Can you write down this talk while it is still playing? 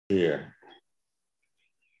Here.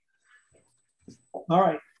 All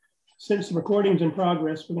right. Since the recording's in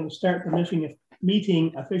progress, we're going to start the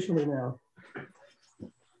meeting officially now.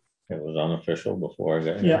 It was unofficial before I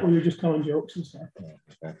got here. Yeah, we were just telling jokes and stuff.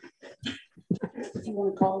 Okay. If you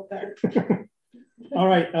want to call it that. All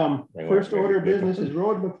right. First order of business is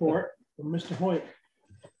road report from Mr. Hoyt.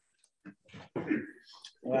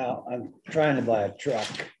 Well, I'm trying to buy a truck.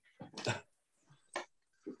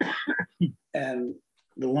 And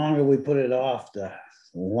the longer we put it off, the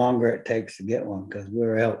longer it takes to get one, because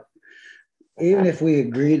we're out. Even if we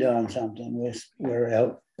agreed on something, we're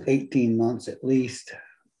out 18 months at least.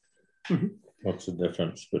 What's the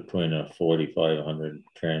difference between a 4500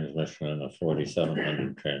 transmission and a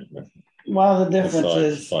 4700 transmission? Well, the difference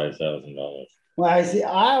is $5,000. Well, I see.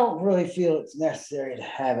 I don't really feel it's necessary to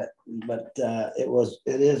have it, but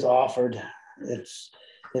it is offered. It's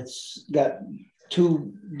got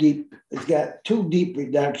two deep. It's got two deep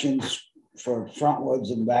reductions for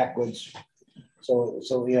frontwards and backwards. So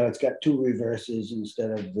you know, it's got two reverses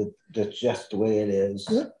instead of that's just the way it is.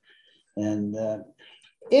 Yeah. And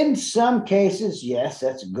in some cases, yes,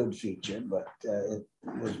 that's a good feature, but it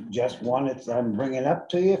was just one. I'm bringing up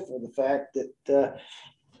to you for the fact that.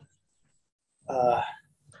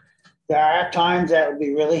 There are times that would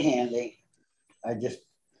be really handy. I'm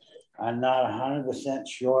not 100%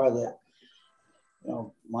 sure that, you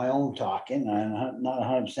know, my own talking, I'm not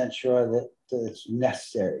 100% sure that it's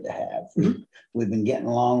necessary to have. We've been getting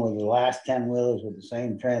along with the last 10 wheelers with the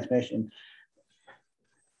same transmission.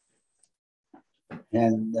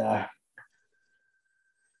 And I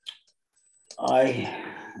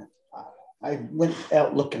went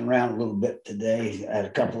out looking around a little bit today at a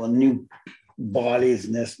couple of new bodies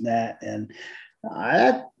and this and that, and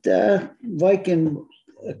that Viking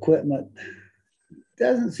equipment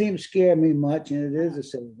doesn't seem to scare me much, and it is a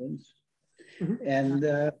savings. And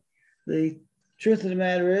the truth of the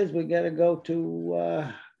matter is, we got to go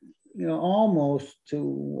to you know, almost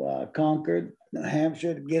to Concord, New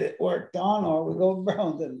Hampshire, to get it worked on, or we go to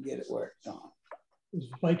Burlington to get it worked on. Is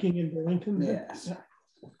Viking in Burlington? Yes. Yeah.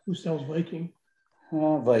 Who sells Viking?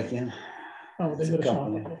 Viking. Oh, they got a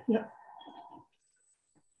shop. Yeah.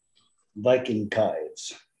 Viking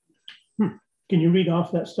kites. Can you read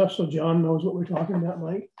off that stuff so John knows what we're talking about,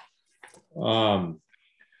 Mike?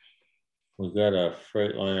 We got a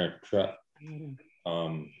Freightliner truck.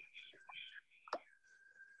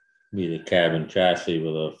 Be the cabin chassis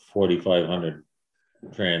with a 4500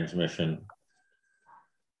 transmission.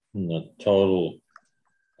 And the total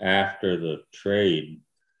after the trade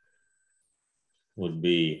would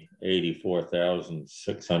be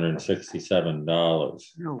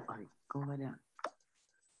 $84,667. Nobody. Go right down.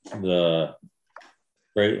 The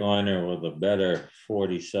Freightliner with a better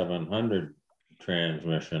 4700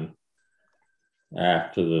 transmission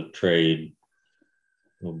after the trade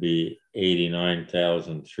will be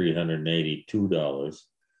 $89,382.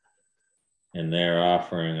 And they're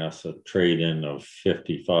offering us a trade-in of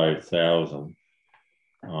 $55,000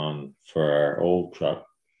 for our old truck.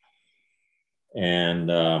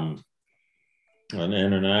 And an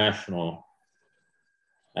international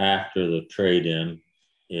after the trade-in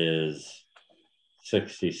is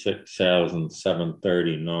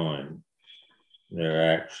 $66,739.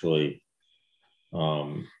 They're actually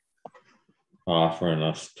offering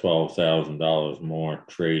us $12,000 more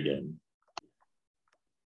trade-in.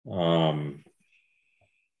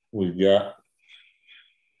 We got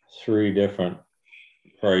 3 different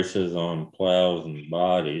prices on plows and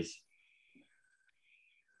bodies.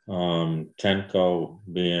 Tenco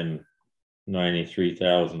being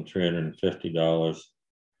 $93,350.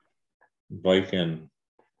 Viking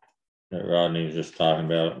that Rodney was just talking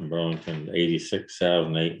about in Burlington,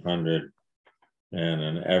 $86,800, and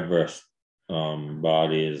an Everest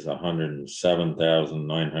body is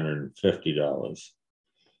 $107,950.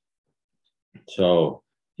 So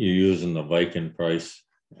you're using the Viking price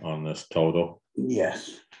on this total?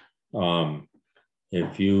 Yes. If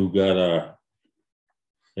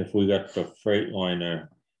we got the Freightliner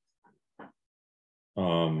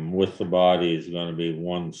with the body is going to be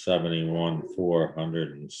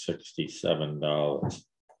 $171,467,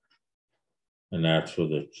 and that's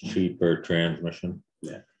with a cheaper transmission.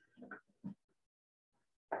 Yeah.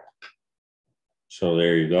 So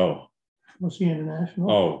there you go. What's the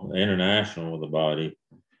international? Oh, the international with the body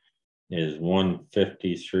is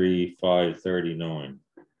 $153,539.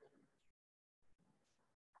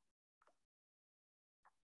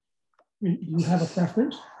 You have a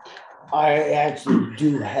preference? I actually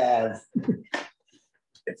do have.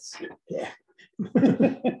 Yeah.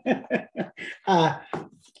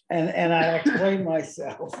 And I explain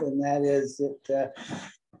myself, and that is that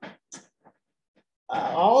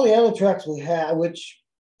All the other trucks we have, which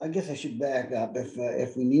I guess I should back up.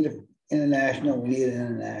 If we need an international, we need an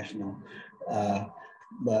international.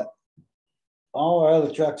 But all our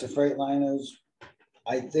other trucks are Freightliners.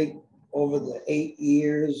 I think over the 8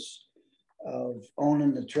 years of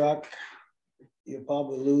owning the truck, you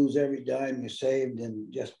probably lose every dime you saved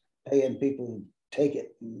and just paying people to take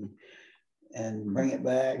it and bring it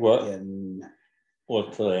back.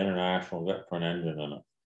 What's the international got for an engine in it?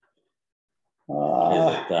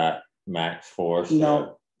 Is it that max force?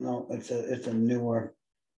 No, it's a newer.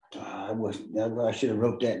 I should have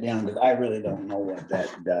wrote that down because I really don't know what that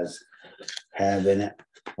does have in it.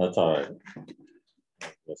 That's all right.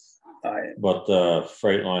 But the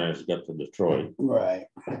Freightliner's got the Detroit. Right.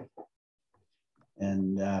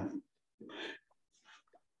 And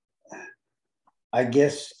I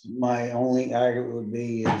guess my only argument would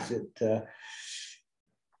be is that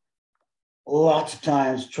lots of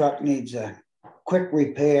times truck needs a quick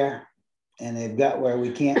repair and they've got where we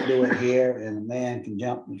can't do it here, and a man can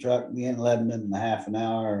jump in the truck, be in Lebanon in half an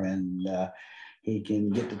hour, and he can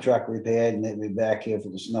get the truck repaired and they'll be back here for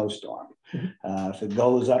the snowstorm. If it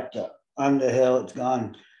goes up to Underhill, it's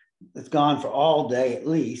gone for all day at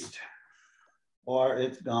least, or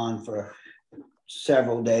it's gone for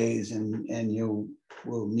several days, and you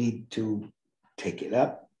will need to take it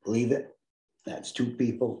up, leave it. That's 2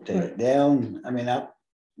 people, take it down. I mean, I'll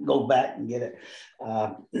go back and get it.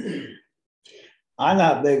 I'm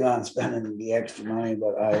not big on spending the extra money,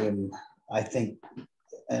 but I think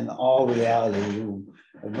in all reality, you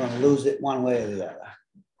are going to lose it one way or the other.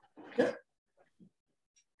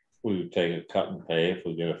 We would take a cut and pay if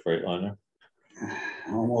we get a Freightliner.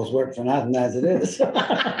 Almost work for nothing as it is.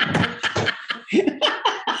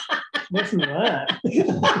 Listen to that.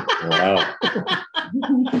 Wow.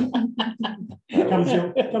 Come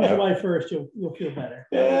July 1st, you'll feel better.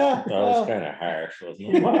 Yeah, That was kind of harsh, wasn't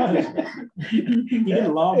It it? was. You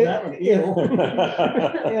didn't love that one.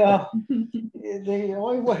 yeah. The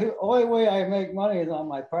only way I make money is on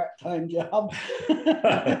my part-time job. Oh,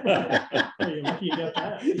 you're lucky you got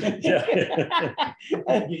that.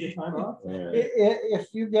 Give you time off.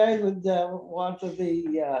 If you guys would want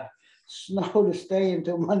the snow to stay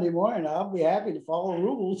until Monday morning, I'll be happy to follow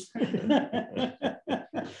rules.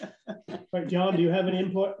 Right, John, do you have any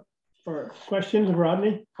input or questions of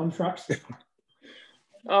Rodney on trucks?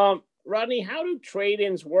 Rodney, how do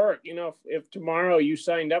trade-ins work? You know, if tomorrow you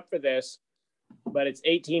signed up for this, but it's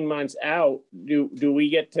 18 months out, do we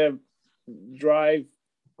get to drive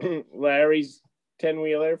Larry's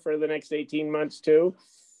 10-wheeler for the next 18 months too?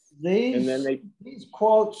 These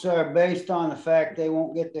quotes are based on the fact they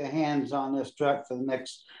won't get their hands on this truck for the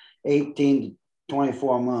next 18 to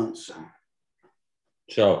 24 months.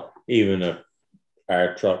 So even if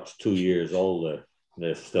our truck's 2 years older,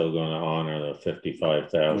 they're still going to honor the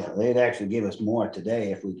 55,000. Yeah, they'd actually give us more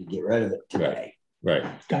today if we could get rid of it today. Right.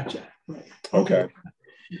 Gotcha. Right. Okay.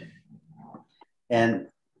 And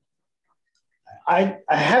I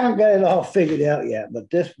haven't got it all figured out yet, but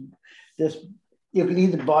this you can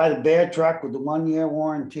either buy the Bear truck with the 1-year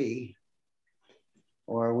warranty,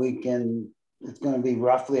 or it's going to be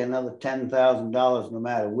roughly another $10,000 no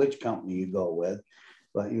matter which company you go with,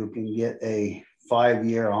 but you can get a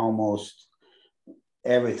 5-year almost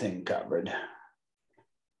everything covered,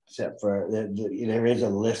 except for there is a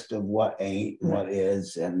list of what ain't, what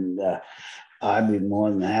is, and I'd be more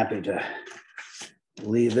than happy to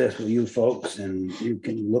leave this with you folks, and you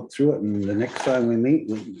can look through it, and the next time we meet,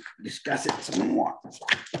 we can discuss it some more.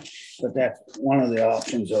 But that's one of the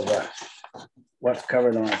options of what's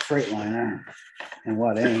covered on a Freightliner and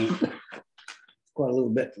what ain't. Quite a little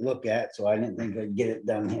bit to look at, so I didn't think I'd get it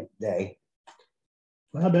done here today.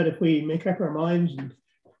 Well, how about if we make up our minds and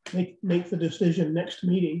make the decision next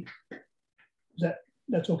meeting?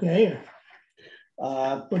 That's okay?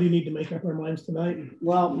 What do you need to make up our minds tonight?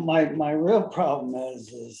 Well, my real problem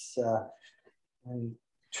is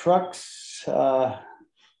trucks.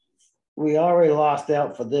 We already lost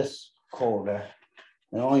out for this quota.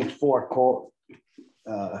 There are only 4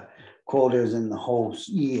 quotas in the whole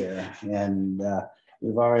year, and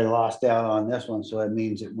we've already lost out on this one, so it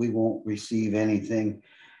means that we won't receive anything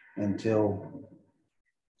until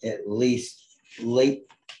at least late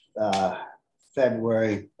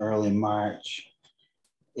February, early March,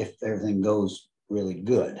 if everything goes really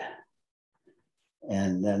good.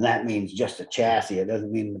 And then that means just a chassis. It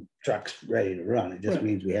doesn't mean the truck's ready to run. It just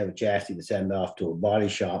means we have a chassis to send off to a body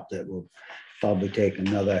shop that will probably take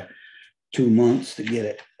another 2 months to get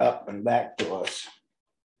it up and back to us.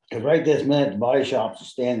 Because right this minute, the body shops are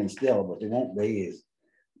standing still, but they won't be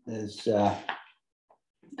because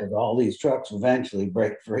all these trucks eventually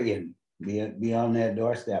break free and be on their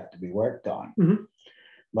doorstep to be worked on. Mhm.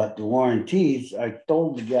 But the warranties, I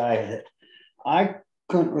told the guy that I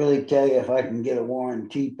couldn't really tell you if I can get a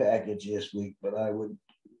warranty package this week, but I would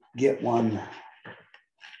get one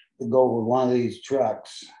to go with one of these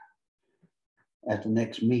trucks at the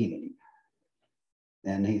next meeting.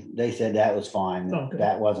 And they said that was fine. Okay.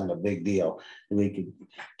 That wasn't a big deal. We could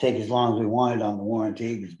take as long as we wanted on the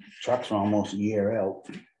warranty, because trucks are almost a year out.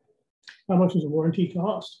 How much does a warranty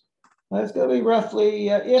cost? That's gonna be roughly,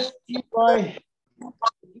 if you buy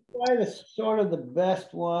the sort of the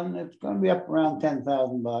best one, it's gonna be up around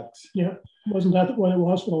 $10,000. Yeah, wasn't that what it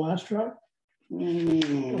was for the last truck?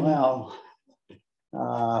 Well,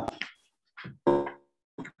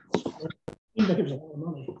 Seems like it was a lot of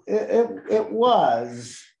money. it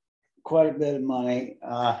was quite a bit of money.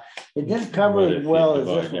 It didn't cover But as if well you as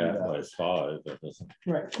this divide one that by does. 5, that doesn't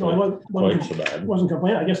Right. No, I quite so bad. wasn't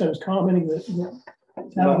complaining. I guess I was commenting that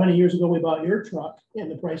how many years ago we bought your truck and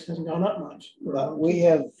the price hasn't gone up much. But we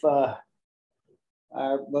have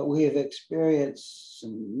experienced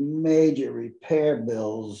some major repair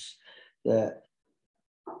bills that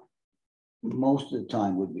most of the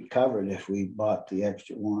time would be covered if we bought the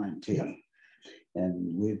extra warranty. Yeah.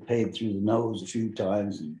 And we've paid through the nose a few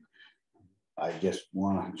times, and I just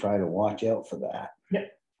want to try to watch out for that. Yeah.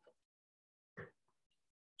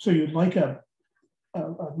 So you'd like a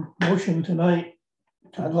motion tonight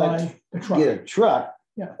to I'd like buy the truck? Get a truck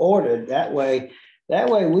Yeah. ordered, that way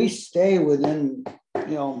we stay within,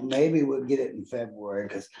 maybe we'll get it in February,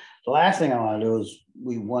 because the last thing I want to do is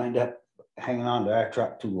we wind up hanging on to our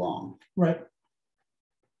truck too long, Right.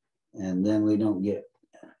 and then we don't get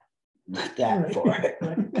that Right. for it.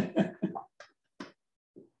 Right.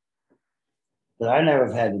 But I never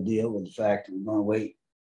have had to deal with the fact that we're going to wait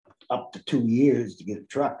up to 2 years to get a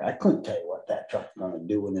truck. I couldn't tell you what that truck's going to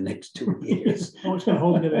do in the next 2 years. Oh, it's gonna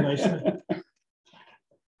hold together nicely.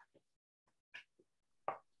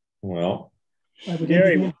 Well, I would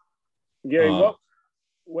Gary, indicate-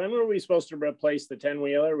 when were we supposed to replace the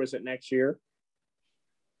 10-wheeler? Was it next year?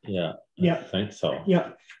 yeah. Yeah. I think so.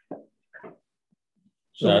 Yeah.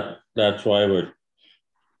 So, That's why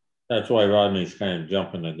Rodney's kind of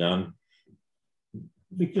jumping the gun,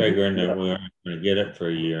 because- figuring that we aren't going to get it for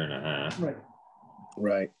a year and a half. Right.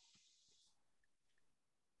 Right.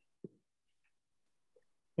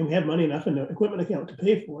 And we have money enough in the equipment account to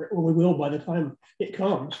pay for it, or we will by the time it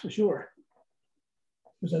comes, for sure.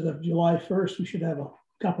 Because as of July 1st, we should have a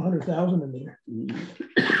couple $100,000 in there.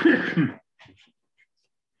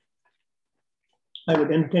 I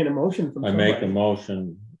would entertain a motion from I make a somebody.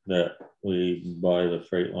 motion that we buy the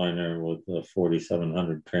Freightliner with the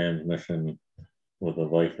 4700 transmission with a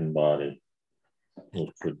Viking body,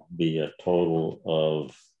 which would be a total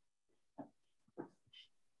of,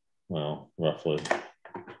 well, roughly,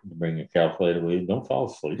 bring a calculator with you, don't fall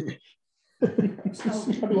asleep.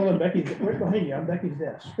 Probably one of Becky's, right behind you, on Becky's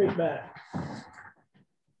desk, straight back.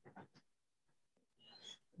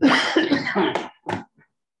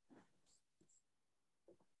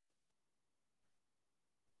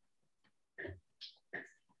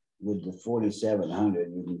 With the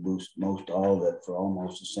 4700, you can boost most all of it for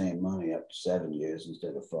almost the same money, up to 7 years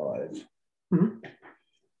instead of 5. Mhm.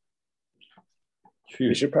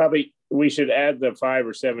 We should add the 5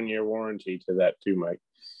 or 7 year warranty to that too, Mike.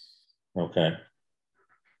 Okay.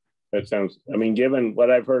 That sounds, given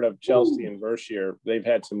what I've heard of Chelsea and Versier, they've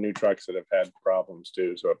had some new trucks that have had problems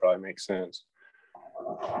too, so it probably makes sense.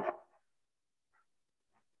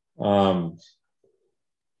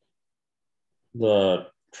 The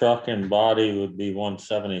truck and body would be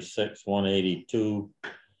 176, 182.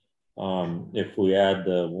 If we add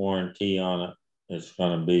the warranty on it, it's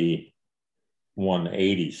going to be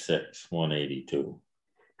 186, 182.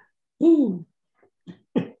 Ooh.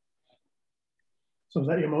 So is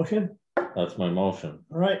that your motion? That's my motion.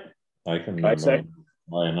 All right. I can I'd say.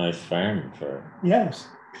 buy a nice farm for Yes.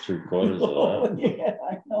 3/4 Oh, of that. yeah,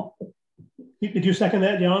 I know. Did you second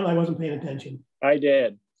that, John? I wasn't paying attention. I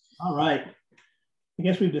did. All right. I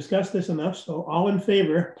guess we've discussed this enough. So all in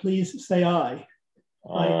favor, please say aye.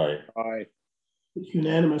 All right. Aye. It's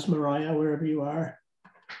unanimous, Mariah, wherever you are.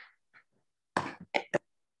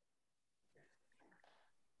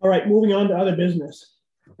 All right, moving on to other business.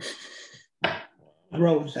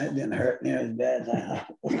 Roads. That didn't hurt near as bad as I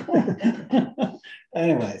thought.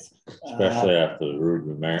 Anyways. Especially after the rude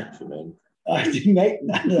remarks you made. I didn't make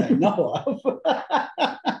none that I know of.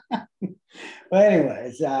 But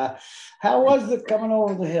anyways, how was it coming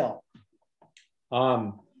over the hill?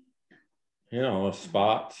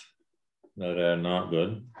 Spots that are not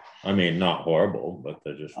good. I mean, not horrible, but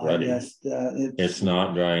they're just ready. It's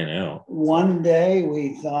not drying out. One day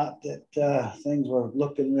we thought that things were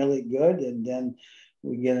looking really good, and then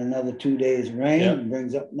we get another 2 days rain, Yep. and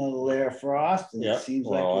brings up another layer of frost, and Yep. it seems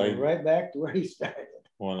Well, like we're right back to where he started.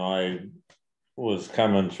 When I was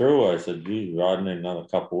coming through, I said, geez, Rodney, another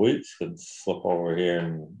couple of weeks could slip over here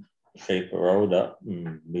and shape the road up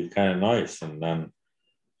and be kind of nice. And then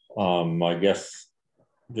I guess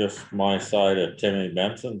just my side of Timmy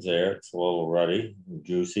Benson's there, it's a little ruddy and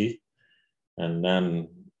juicy. And then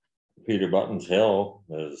Peter Button's Hill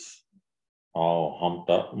is all humped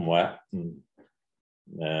up and wet, and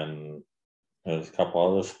there's a couple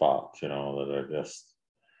other spots, that are just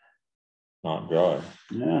not dry.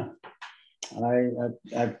 Yeah,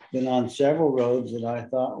 I've been on several roads that I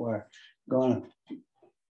thought were going to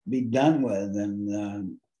be done with,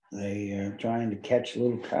 and they are trying to catch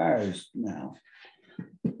little cars now.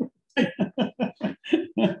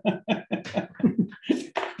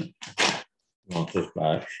 Not this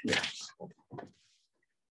bad.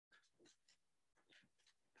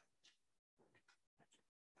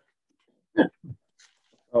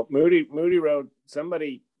 Oh, Moody Road,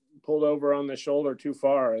 somebody pulled over on the shoulder too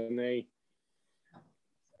far and they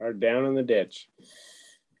are down in the ditch.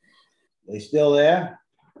 They still there?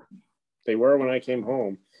 They were when I came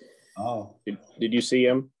home. Oh. Did you see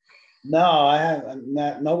them? No, I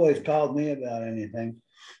haven't. Nobody's called me about anything.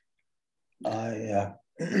 Matter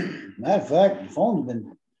of fact, the phone's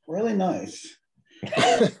been really nice.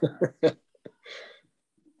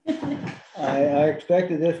 I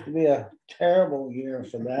expected this to be a terrible year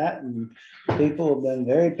for that, and people have been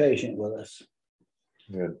very patient with us.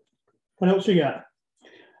 Good. What else you got?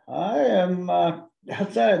 I am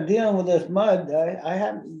outside of dealing with this mud. I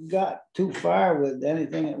haven't got too far with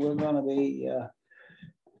anything that we're going to be,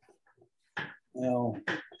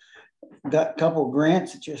 got a couple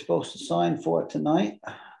grants that you're supposed to sign for tonight.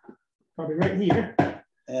 Probably right here.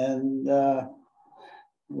 And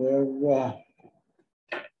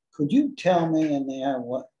could you tell me in there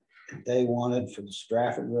what they wanted for the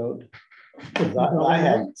Stratford Road? I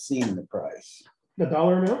haven't seen the price. The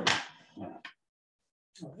dollar amount?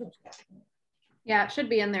 Yeah, it should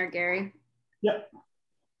be in there, Gary. Yep.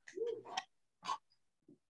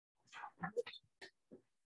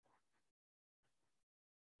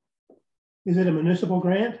 Is it a municipal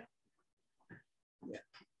grant? Yeah.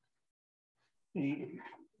 I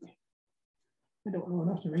don't know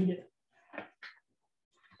enough to read it.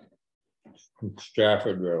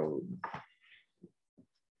 Stratford Road.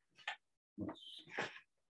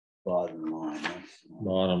 Bottom line.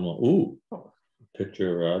 Bottom. Ooh.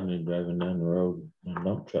 Picture of Rodney driving down the road in a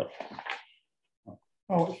dump truck.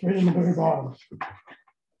 Oh, it's right in the very bottom.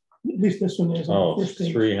 At least this one is. Oh,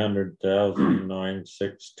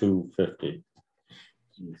 300,962.50.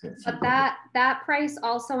 But that price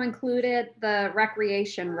also included the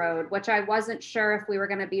recreation road, which I wasn't sure if we were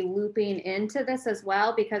going to be looping into this as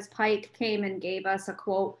well, because Pike came and gave us a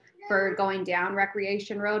quote for going down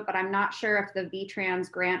recreation road, but I'm not sure if the V-Trans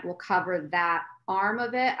grant will cover that arm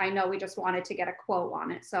of it. I know we just wanted to get a quote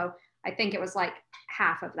on it. So I think it was like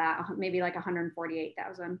half of that, maybe like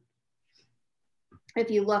 148,000.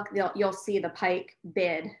 If you look, you'll see the Pike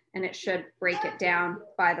bid, and it should break it down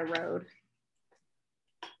by the road.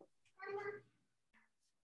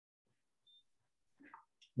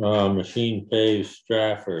 Machine pave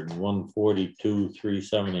Stratford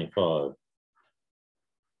 142,375.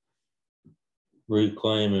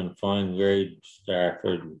 Reclaim and fine grade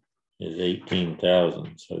Stratford is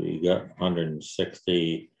 18,000. So you got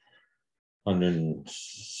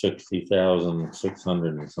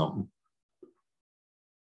 160,600 and something.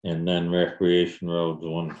 And then recreation roads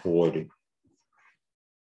 140.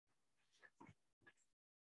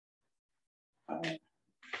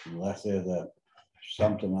 Unless there's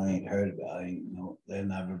something I ain't heard about, they're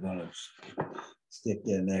never gonna stick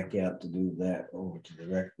their neck out to do that over to the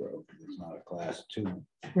rec road, because it's not a class 2.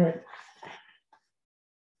 Right.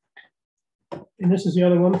 And this is the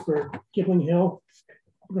other one for Kipling Hill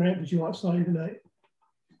grant that you want signed tonight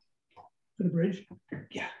for the bridge.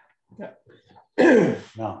 Yeah. Yeah.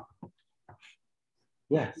 No.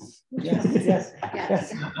 Yes. Yes.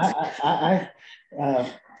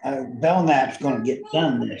 Belknap's going to get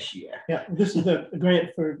done this year. Yeah, this is the grant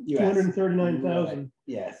for 239,000.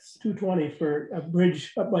 Yes. 220 for a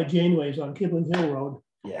bridge up by Janeway's on Kipling Hill Road.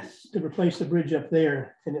 Yes. To replace the bridge up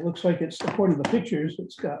there, and it looks like it's, according to the pictures,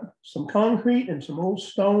 it's got some concrete and some old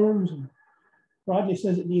stones. And Rodney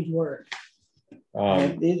says it needs work.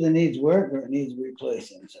 It either needs work or it needs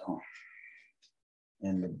replacing. So,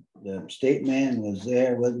 and the state man was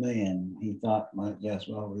there with me, and he thought might just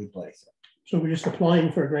well replace it. So we're just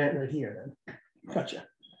applying for a grant right here then. Gotcha.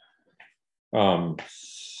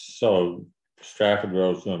 So Stratford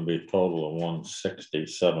Road's gonna be a total of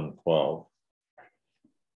 167.12.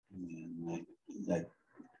 And I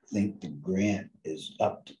think the grant is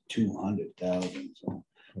up to 200,000. So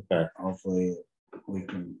Okay, hopefully we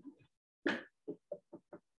can,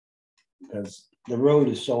 because the road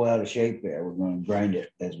is so out of shape there, we're going to grind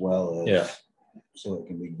it as well as, Yeah. so it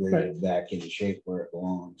can be graded back into shape where it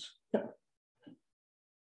belongs. So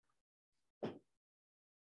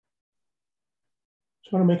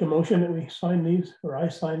want to make a motion that we sign these, or I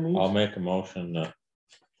sign these? I'll make a motion that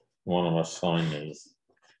one of us sign these.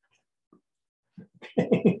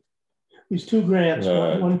 These two grants,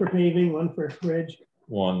 Right. one for paving, one for bridge.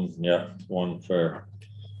 One for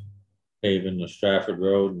paving the Stratford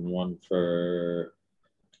Road and one for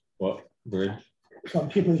what bridge? It's on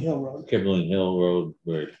Kibling Hill Road. Kibling Hill Road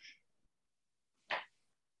Bridge.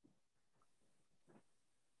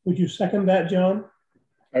 Would you second that, John?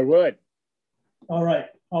 I would. All right.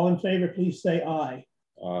 All in favor, please say aye.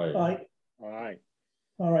 Aye. Aye. All right.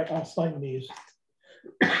 All right, I'll sign these.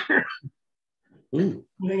 Ooh,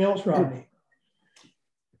 Anything else, Rodney?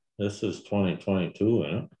 this is 2022,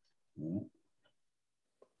 isn't it?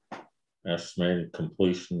 Yeah. Estimated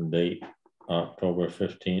completion date, October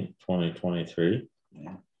 15th, 2023.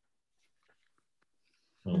 Yeah.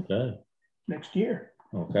 Okay, Next year.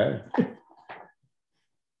 okay.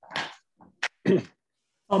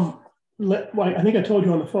 I think I told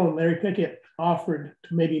you on the phone, Larry Pickett offered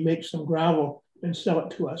to maybe make some gravel and sell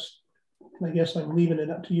it to us. And I guess I'm leaving it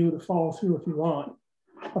up to you to follow through if you want.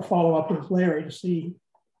 I'll follow up with Larry to see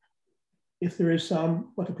if there is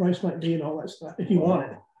some, what the price might be and all that stuff, if you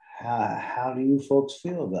want it. How do you folks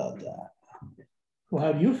feel about that? Well,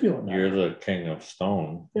 how do you feel about You're it? the king of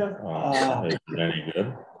stone. Yeah. Is it any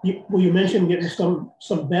good? You mentioned getting some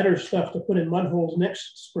better stuff to put in mud holes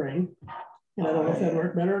next spring. And I don't know if that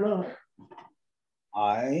worked better or not.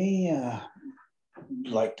 I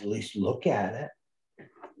like to at least look at it,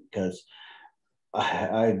 because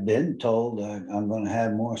I've been told I'm going to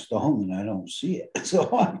have more stone and I don't see it.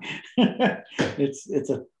 So if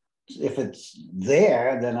it's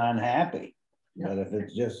there, then I'm happy. But if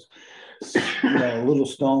it's just a little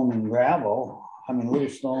stone and gravel, a little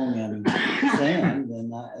stone and sand,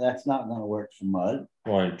 then that's not going to work for mud.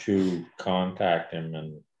 Why don't you contact him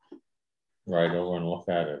and ride over and look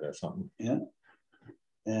at it or something? Yeah.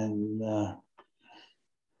 And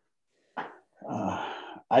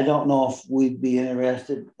I don't know if we'd be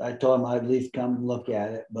interested. I told him I'd at least come and look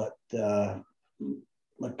at it, but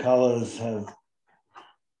McCullough's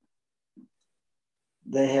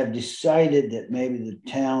they have decided that maybe the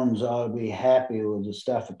towns ought to be happy with the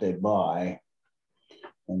stuff that they buy,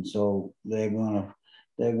 and so they're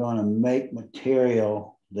gonna make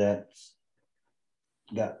material that's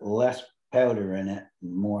got less powder in it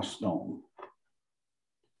and more stone.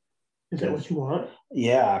 Is that what you want?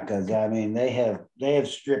 Yeah, because they have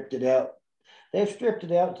stripped it out. They've stripped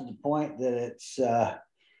it out to the point that it's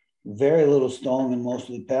very little stone and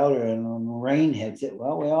mostly powder, and when the rain hits it,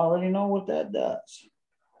 well, we already know what that does.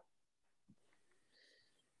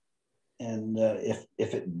 And if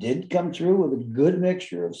it did come through with a good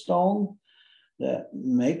mixture of stone that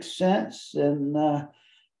makes sense, and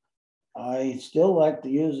I still like to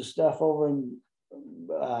use the stuff over in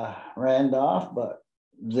Randolph, but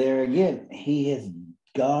there again, he has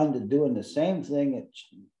gone to doing the same thing that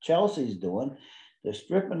Chelsea's doing. They're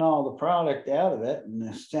stripping all the product out of it and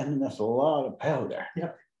they're sending us a lot of powder.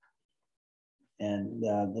 Yep. And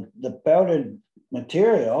the powdered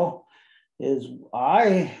material is,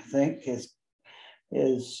 I think, is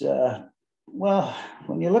well,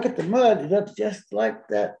 when you look at the mud, it looks just like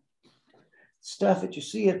that stuff that you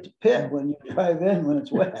see at the pit when you drive in when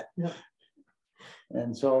it's wet. Yep.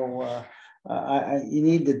 And so you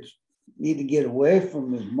need to get away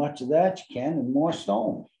from as much of that you can and more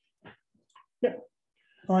stone. Yeah.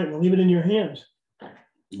 All right, we'll leave it in your hands. All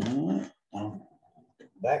right. I'll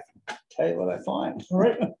back and tell you what I find. All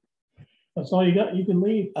right. That's all you got. You can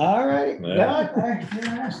leave. All right. Yeah.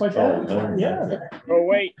 It's like that. Yeah. Oh,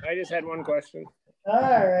 wait, I just had one question.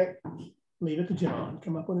 All right. Leave it to John.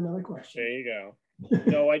 Come up with another There question. you go.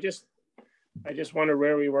 No, I just wondered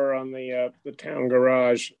where we were on the town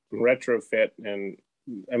garage retrofit. And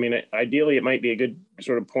ideally it might be a good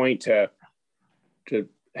sort of point to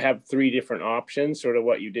have three different options, sort of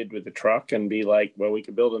what you did with the truck, and be like, well, we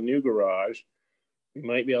could build a new garage. We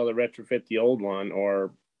might be able to retrofit the old one,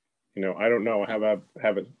 or, I don't know, have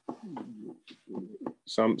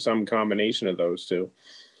some combination of those two.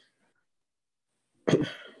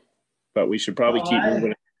 But we should probably keep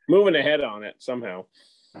moving ahead on it somehow.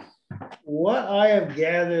 what I have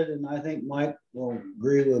gathered, and I think Mike will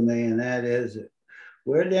agree with me, and that is that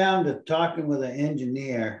we're down to talking with an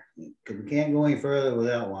engineer. We can't go any further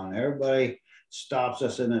without one. Everybody stops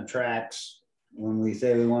us in the tracks when we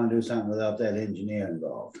say we want to do something without that engineer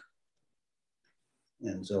involved.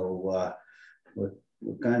 And so we're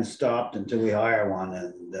kind of stopped until we hire one.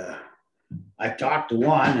 And I talked to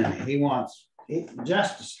one, and he wants,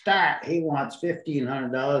 just to start, he wants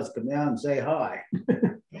 $1,500 to come down and say hi.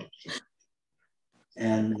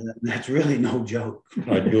 And that's really no joke.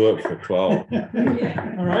 I'd do it for 12.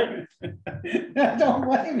 Yeah. All right. Don't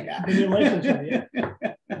blame you. Give you a license on you.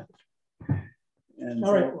 And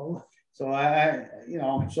All right. Well, so I,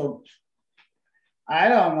 so I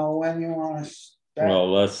don't know when you want to start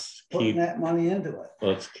Well, let's putting keep, that money into it.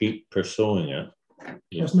 let's keep pursuing it.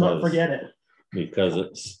 let's not because- forget it. Because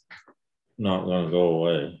it's not gonna go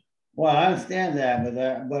away. Well, I understand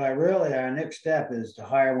that, but I really, our next step is to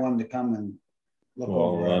hire one to come and look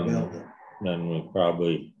over our building. Then we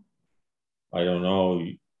probably, I don't know,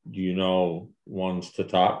 do you know ones to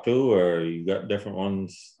talk to, or you got different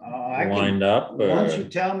ones lined up? Once you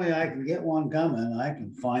tell me I can get one coming, I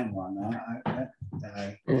can find one.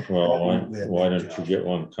 Well, why don't you get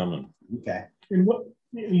one coming? Okay. And what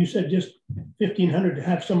you said, just 1,500 to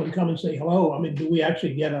have someone come and say hello. I mean, do we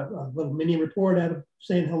actually get a little mini report out of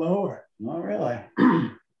saying hello, or? Not really.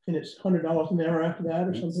 And it's $100 an hour after that, or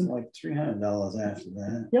It's something? like $300 after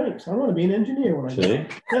that. Yikes! I want to be an engineer when I See? go.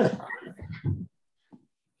 Yeah.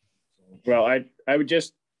 Well, I would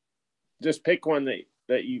just pick one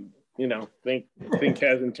that you think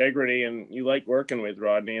has integrity and you like working with,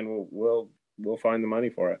 Rodney, and we'll find the money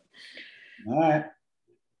for it. All right.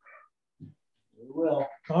 We will.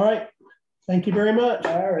 All right. Thank you very much.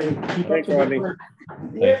 All right. Keep Thanks, up the Rodney. good work.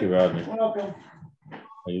 Thank you, Rodney. Welcome.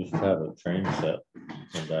 I used to have a train set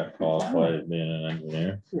and that qualified as being an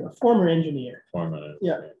engineer. You're a former engineer. Foreman.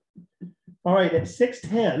 Yeah. All right, at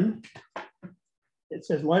 6:10, it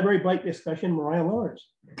says library bike discussion, Mariah Lawrence.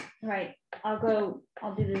 Right, I'll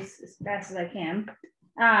do this as fast as I can.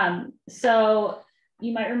 So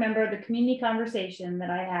you might remember the community conversation that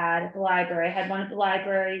I had at the library. I had one at the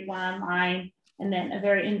library, one online, and then a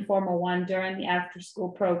very informal one during the after school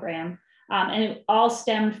program. And it all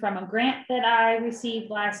stemmed from a grant that I received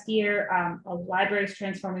last year, a Libraries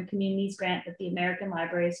Transforming Communities grant that the American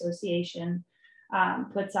Library Association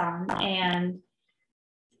puts on. And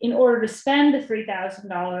in order to spend the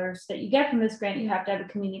 $3,000 that you get from this grant, you have to have a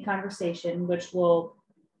community conversation, which will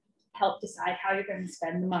help decide how you're going to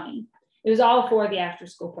spend the money. It was all for the after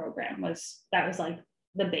school program. That was like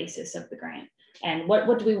the basis of the grant. And what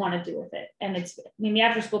do we want to do with it? And the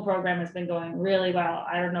after school program has been going really well.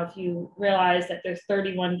 I don't know if you realize that there's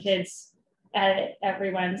 31 kids at it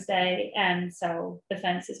every Wednesday. And so the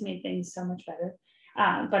fence has made things so much better.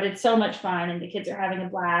 But it's so much fun and the kids are having a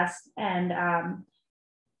blast. And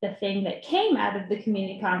the thing that came out of the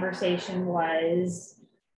community conversation was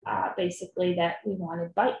basically that we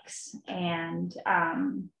wanted bikes and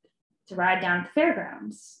to ride down to the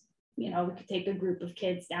fairgrounds. We could take a group of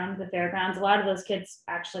kids down to the fairgrounds. A lot of those kids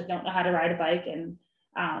actually don't know how to ride a bike. And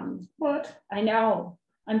what? I know,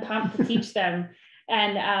 I'm pumped to teach them.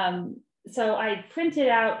 And so I printed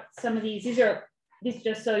out some of these. These,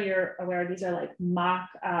 just so you're aware, these are like mock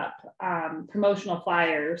up promotional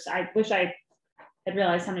flyers. I wish I had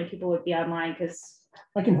realized how many people would be online because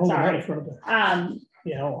I can hold it out in front of it.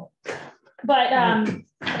 But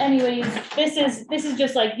anyways, this is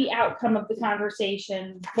just like the outcome of the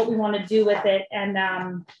conversation, what we want to do with it. And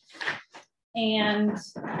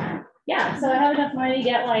yeah, so I have enough money to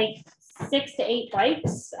get like 6 to 8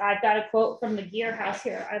 bikes. I've got a quote from the Gear House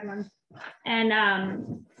here. And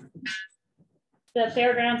the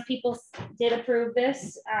fairgrounds people did approve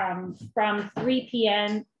this from 3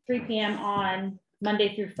 p.m. on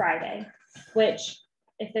Monday through Friday, which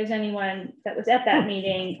if there's anyone that was at that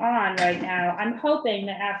meeting on right now, I'm hoping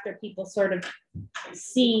that after people sort of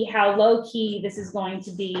see how low key this is going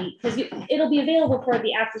to be, because it'll be available for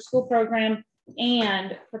the after school program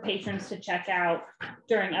and for patrons to check out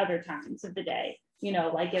during other times of the day.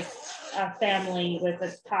 Like if a family with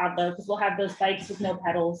a toddler, because we'll have those bikes with no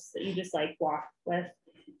pedals that you just like walk with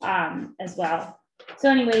as well.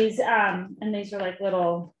 So anyways, and these are like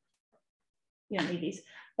little, you don't need these.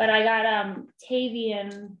 But I got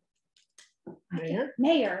Tavian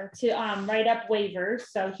Mayor to write up waivers.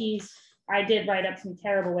 So I did write up some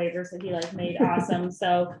terrible waivers that he like made awesome.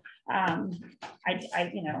 So I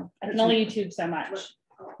can only YouTube so much.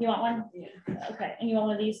 You want one? Yeah. Okay. And you want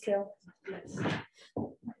one of these too? Yes.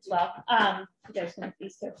 Well, you guys can make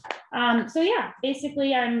these too. So yeah,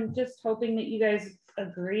 basically I'm just hoping that you guys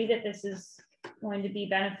agree that this is going to be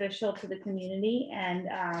beneficial to the community,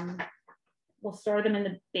 and we'll store them in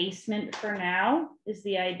the basement for now, is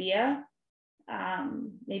the idea.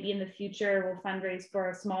 Maybe in the future we'll fundraise for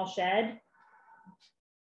a small shed.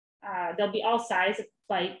 There'll be all size of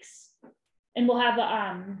bikes, and we'll have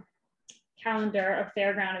a calendar of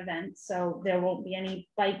fairground events, so there won't be any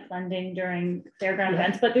bike lending during fairground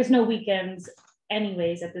events, but there's no weekends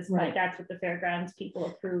anyways at this point. Right. That's what the fairgrounds people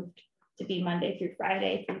approved to be Monday through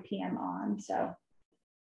Friday, 3 p.m. on. So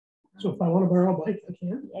So if I want to borrow a bike, I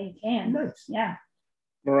can. yeah, you can. Nice. Yeah.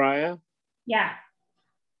 Mariah, Yeah.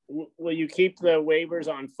 will you keep the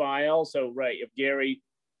waivers on file? So, right, if Gary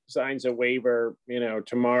signs a waiver, you know,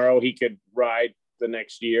 tomorrow, he could ride the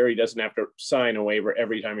next year. He doesn't have to sign a waiver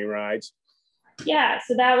every time he rides. Yeah,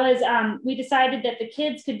 so that was, we decided that the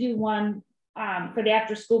kids could do one for the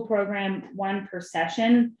after school program, one per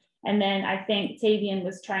session. And then I think Tavian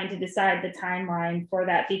was trying to decide the timeline for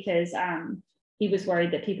that, because he was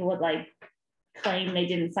worried that people would like claim they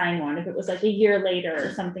didn't sign one if it was like a year later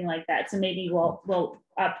or something like that. So maybe we'll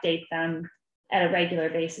update them at a regular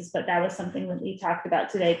basis, but that was something that we talked about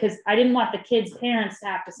today, because I didn't want the kids' parents to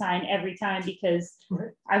have to sign every time, because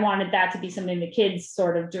I wanted that to be something the kids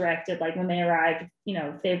sort of directed, like when they arrived, you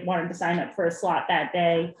know, if they wanted to sign up for a slot that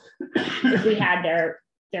day, if we had their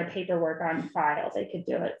paperwork on file, they could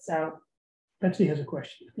do it. So Betsy has a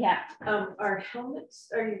question. yeah. Are helmets,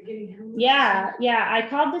 are you getting helmets? Yeah, I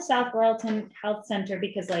called the South Royalton Health Center,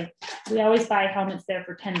 because like we always buy helmets there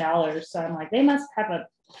for $10. So I'm like, they must have a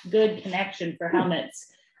good connection for helmets.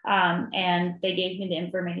 And they gave me the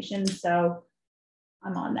information, so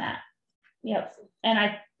I'm on that. Yep. And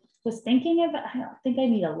I was thinking of, I don't think I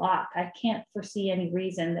need a lock. I can't foresee any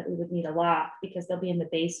reason that we would need a lock, because they'll be in the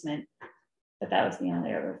basement. But that was the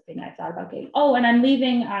only other thing I thought about getting. Oh, and I'm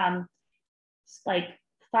leaving like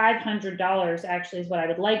 $500 actually is what I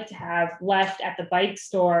would like to have left at the bike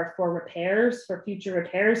store for repairs, for future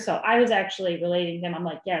repairs. So I was actually relating them. I'm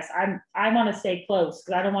like, yes, I want to stay close,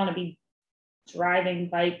 because I don't want to be driving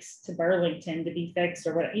bikes to Burlington to be fixed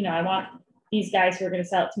or what, you know, I want these guys who are going to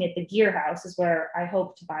sell it to me at the gear house is where I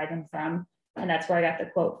hope to buy them from. And that's where I got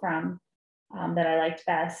the quote from that I liked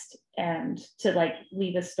best, and to like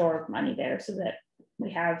leave a store of money there so that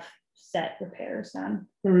we have set repairs done.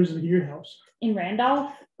 Where is the gear house? In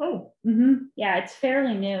Randolph. Oh. Yeah, it's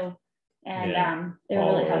fairly new, and they were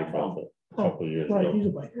really helpful. A couple years Right, ago. he's a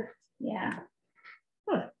biker. Yeah.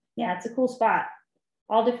 Huh. Yeah, it's a cool spot.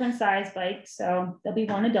 All different size bikes, so there'll be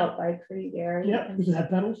one adult bike for you, Gary. Yeah, does it have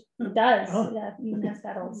pedals? It does. Oh. Yeah, even has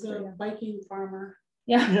pedals. The biking farmer.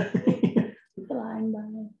 Yeah. Yeah. Flying by.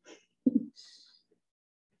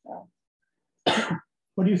 So.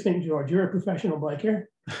 What do you think, George? You're a professional biker.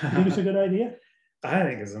 Think it's a good idea? I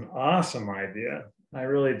think it's an awesome idea. I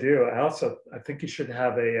really do. I think you should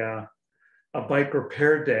have a bike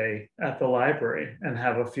repair day at the library and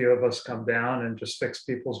have a few of us come down and just fix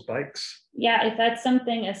people's bikes. Yeah, if that's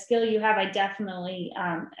something, a skill you have, I definitely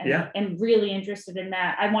am really interested in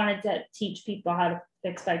that. I wanted to teach people how to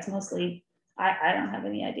fix bikes. Mostly, I don't have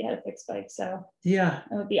any idea how to fix bikes, so yeah,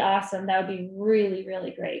 it would be awesome. That would be really,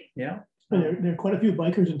 really great. Yeah. And there are quite a few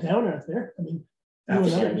bikers in town out there. I mean,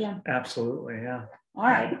 absolutely. Yeah. Absolutely, yeah. All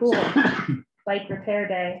right, cool. Bike repair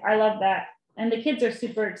day. I love that. And the kids are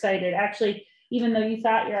super excited. Actually, even though you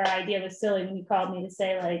thought your idea was silly when you called me to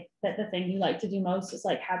say like that the thing you like to do most is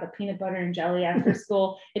like have a peanut butter and jelly after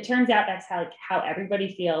school, it turns out that's how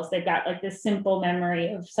everybody feels. They've got like this simple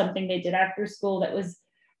memory of something they did after school that was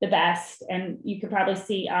the best. And you could probably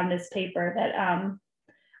see on this paper that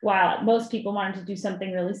while most people wanted to do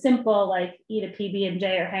something really simple, like eat a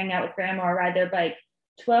PB&J or hang out with grandma or ride their bike,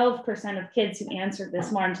 12% of kids who answered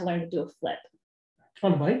this wanted to learn to do a flip.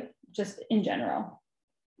 on a bike? Just in general.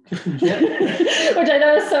 Just in general. Which I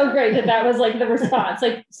thought was so great that was like the response.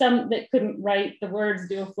 Like some that couldn't write the words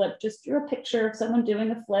do a flip, just drew a picture of someone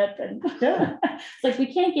doing a flip. And Yeah. It's like,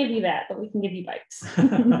 we can't give you that, but we can give you bikes.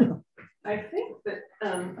 I think that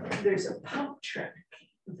there's a pump track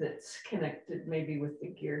that's connected maybe with the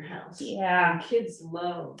gear house. Yeah. And kids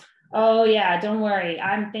love. Oh yeah, don't worry.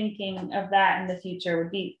 I'm thinking of that in the future.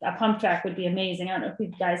 Would be a pump track would be amazing. I don't know if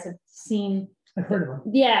you guys have seen. I've heard of them.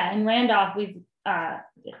 Yeah, in Randolph, we've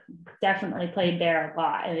definitely played there a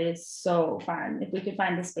lot. It is so fun. If we could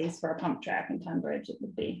find the space for a pump track in Tunbridge, it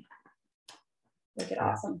would be wicked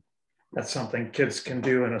awesome. That's something kids can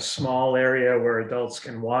do in a small area where adults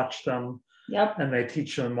can watch them. Yep. And they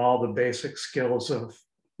teach them all the basic skills of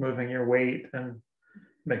moving your weight, and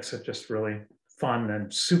makes it just really fun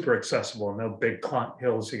and super accessible. No big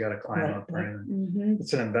hills you got to climb up or anything.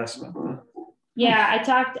 It's an investment. Yeah, I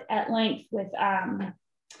talked at length with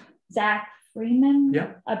Zach Freeman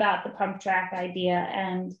Yeah. about the pump track idea,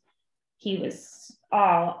 and he was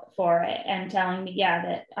all for it and telling me, yeah,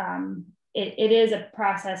 that it is a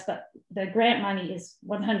process, but the grant money is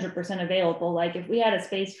 100% available. Like if we had a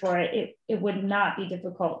space for it, it would not be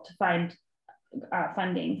difficult to find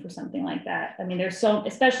funding for something like that. I mean, there's so,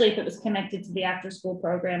 especially if it was connected to the after school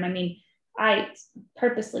program. I mean, I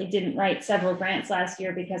purposely didn't write several grants last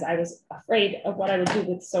year because I was afraid of what I would do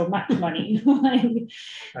with so much money. Like,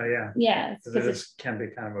 Oh yeah. yeah, It can be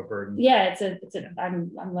kind of a burden. yeah,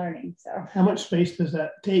 I'm learning. So How much space does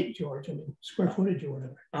that take, George? I mean, square footage or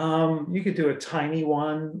whatever. You could do a tiny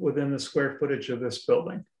one within the square footage of this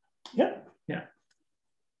building. Yeah. Yeah.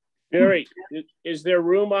 Gary, is there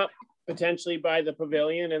room up potentially by the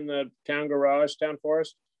pavilion in the town garage, town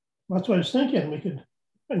forest? That's what I was thinking. We could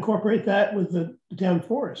incorporate that with the town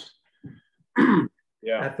forest.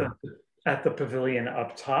 Yeah. At the pavilion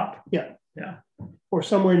up top. Yeah. Yeah. Or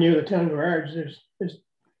somewhere near the town garage. There's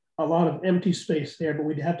a lot of empty space there, but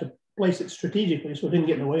we'd have to place it strategically so it didn't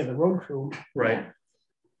get in the way of the road crew. Right.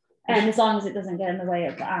 and as long as it doesn't get in the way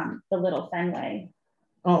of the little Fenway.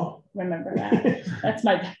 Oh, Remember that. That's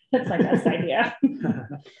my best idea.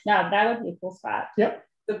 No, that would be a cool spot. yep.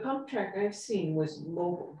 The pump track I've seen was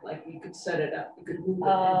mobile, like you could set it up, you could move it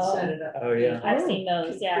and set it up. Oh, yeah. I've seen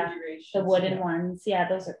those, yeah. Configurations. The wooden ones. Yeah,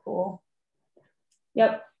 those are cool.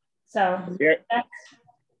 Yep. So Yeah. that's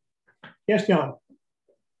Yes, John.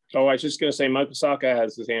 Oh, I was just going to say, Michael Saka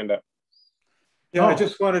has his hand up. Yeah, I Oh.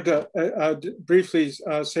 just wanted to briefly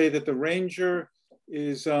say that the Ranger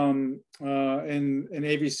is and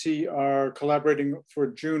ABC are collaborating for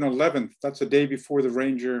June 11th. That's the day before the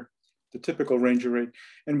Ranger, the typical Ranger rate.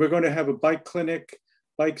 And we're going to have a bike clinic,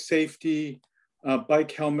 bike safety,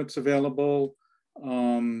 bike helmets available,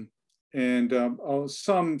 and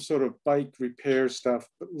some sort of bike repair stuff,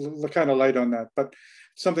 but kind of light on that, but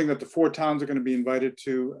something that the 4 towns are going to be invited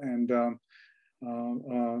to, and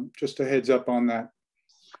just a heads up on that,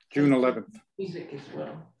 June 11th. Music as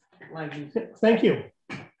well, live music. Thank you.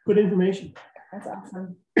 Good information. that's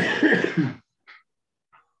awesome.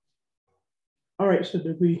 All right, so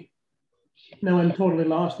did we, now I'm totally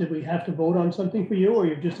lost. Did we have to vote on something for you or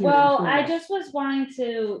you're just here to Well, inform I us? just was wanting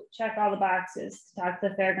to check all the boxes to talk to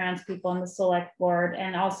the fairgrounds people and the select board,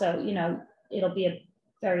 and also, it'll be a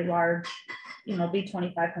very large, be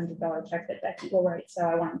 $2,500 check that Becky will write. So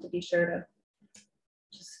I wanted to be sure to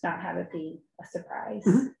just not have it be a surprise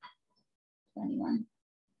Mhm. to anyone.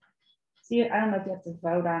 See, I don't know if you have to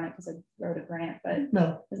vote on it because I wrote a grant, but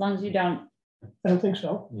No, as long as you don't, I don't think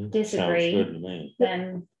so. Disagree. Sounds good to me.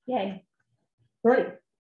 then yay. All right,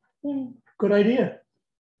 Yay. good idea.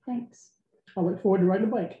 Thanks. I look forward to riding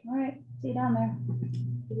a bike. All right. See you down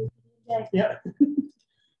there. Yeah.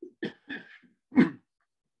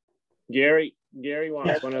 Gary wants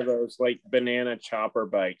Yes. one of those like banana chopper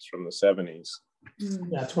bikes from the 70s.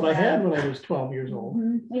 That's what I had when I was 12 years old.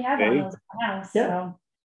 Mhm. We have one Okay. of those in the house. Yeah. So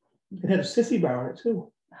It had a sissy bar on it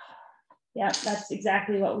too. yeah, that's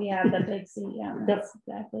exactly what we have. The big seat. Yeah, that's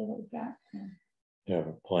exactly what we got. Yeah. You have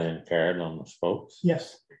a playing card on the spokes.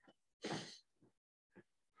 Yes.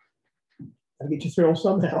 I'll get you through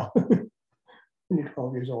somehow. When you're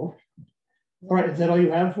 12 years old. All right, is that all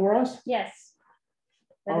you have for us? Yes.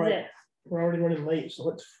 That All is right. it. We're already running late, so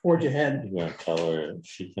let's forge ahead. You gonna tell her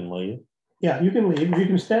she can leave? Yeah, you can leave, you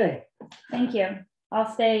can stay. Thank you.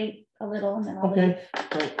 I'll stay a little and then I'll leave. Okay,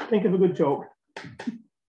 all right, think of a good joke.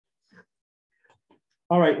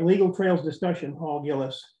 All right, legal trails discussion, Paul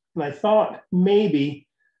Gillis. And I thought maybe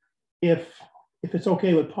if it's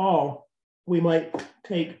okay with Paul, we might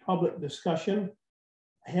take public discussion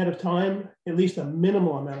ahead of time, at least a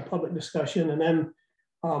minimal amount of public discussion, and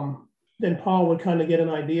then Paul would kind of get an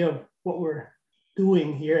idea of what we're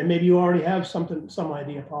doing here. And maybe you already have some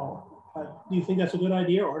idea, Paul. Do you think that's a good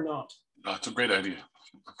idea or not? No, it's a great idea.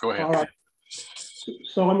 Go ahead. All right.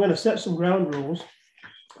 So I'm going to set some ground rules.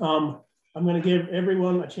 I'm going to give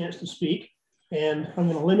everyone a chance to speak, and I'm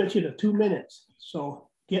going to limit you to 2 minutes. So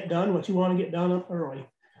get done what you want to get done early.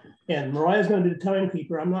 And Mariah's going to be the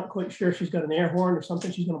timekeeper. I'm not quite sure if she's got an air horn or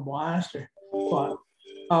something she's going to blast, but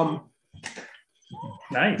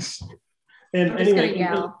Nice. and I'm just anyway, gonna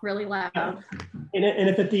yell really loud. And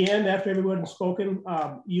if at the end, after everyone's spoken,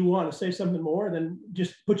 you want to say something more, then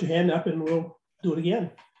just put your hand up and we'll do it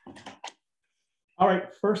again. All right,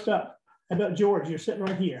 first up, how about George? You're sitting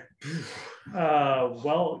right here.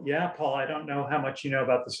 Well, yeah, Paul, I don't know how much you know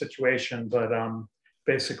about the situation, but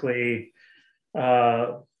basically,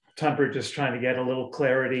 Tunbridge is trying to get a little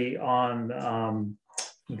clarity on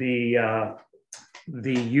the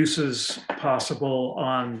uses possible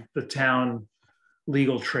on the town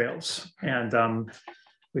legal trails. And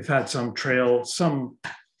we've had some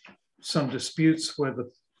disputes with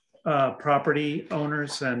the property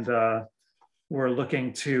owners, and we're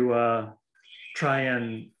looking to try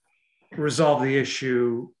and resolve the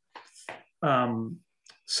issue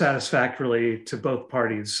satisfactorily to both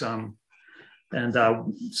parties. And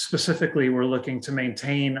specifically, we're looking to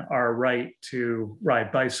maintain our right to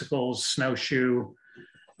ride bicycles, snowshoe,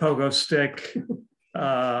 pogo stick,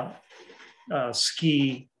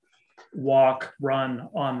 ski, walk, run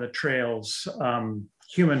on the trails,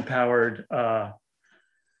 human-powered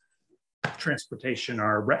transportation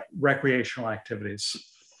or recreational activities.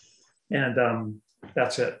 And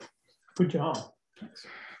that's it. Good job.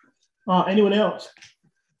 Anyone else?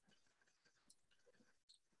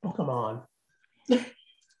 Oh, come on. You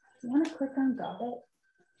want to click on got it?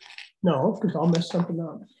 No, because I'll mess something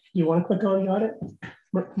up. You want to click on got it?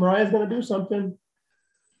 Mariah's going to do something.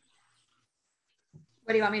 What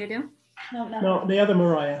do you want me to do? No, the other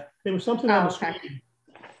Mariah. There was something on the screen.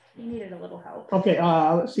 You needed a little help. Okay,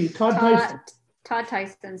 let's see. Todd Tyson. Todd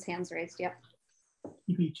Tyson's hands raised, yep.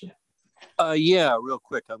 He beat you. Yeah, real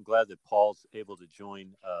quick. I'm glad that Paul's able to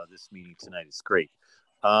join this meeting tonight. It's great.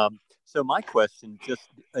 So my question just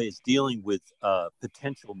is dealing with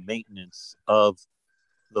potential maintenance of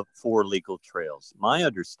the 4 legal trails. My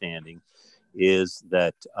understanding is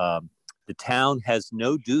that the town has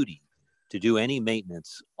no duty to do any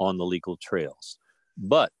maintenance on the legal trails.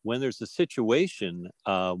 But when there's a situation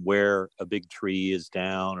where a big tree is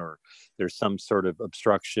down or there's some sort of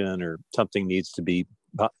obstruction or something needs to be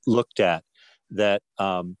looked at, that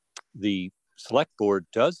the select board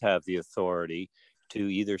does have the authority to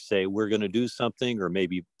either say we're going to do something or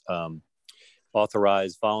maybe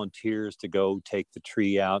authorize volunteers to go take the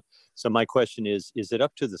tree out. So my question is it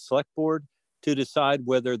up to the select board to decide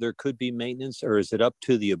whether there could be maintenance, or is it up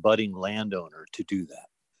to the abutting landowner to do that?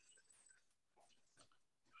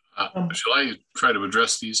 Shall I try to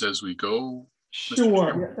address these as we go?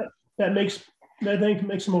 Sure, yeah, that makes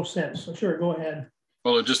the most sense. So sure, go ahead.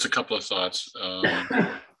 Well, just a couple of thoughts.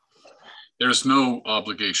 There's no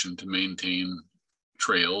obligation to maintain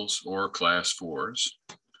trails or class 4s.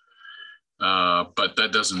 But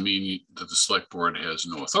that doesn't mean that the select board has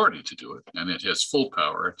no authority to do it, and it has full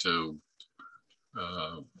power to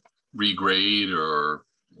regrade or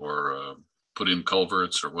put in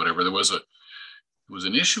culverts or whatever. There was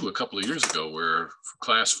an issue a couple of years ago where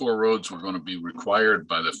class 4 roads were going to be required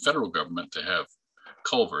by the federal government to have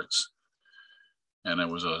culverts. And it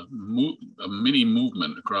was a mini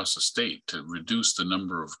movement across the state to reduce the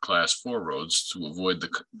number of class 4 roads to avoid the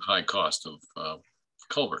high cost of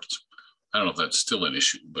culverts. I don't know if that's still an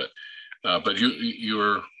issue, but a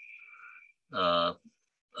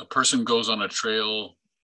person goes on a trail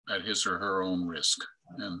at his or her own risk.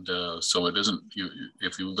 And so it isn't,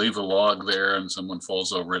 if you leave a log there and someone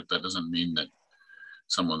falls over it, that doesn't mean that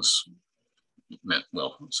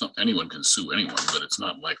anyone can sue anyone, but it's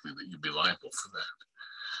not likely that you'd be liable for that.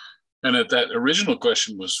 And that original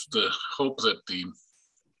question was the hope that the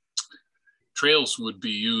trails would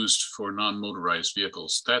be used for non-motorized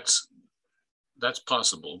vehicles. That's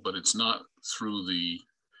possible, but it's not through the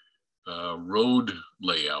road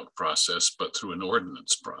layout process, but through an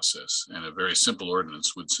ordinance process. And a very simple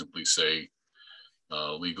ordinance would simply say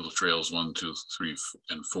legal trails 1, 2, 3,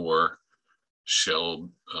 and 4 shall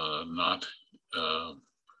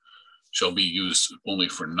be used only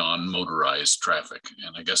for non-motorized traffic.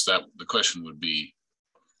 And I guess that the question would be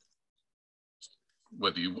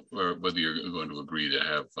whether you're going to agree to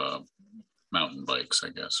have mountain bikes, I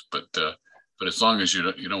guess. But as long as you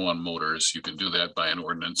don't want motors, you can do that by an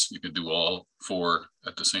ordinance. You can do all 4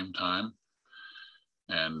 at the same time,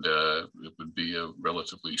 and it would be a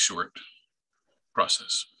relatively short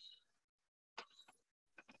process.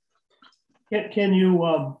 Can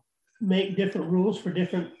you make different rules for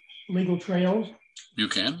different legal trails? You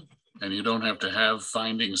can, and you don't have to have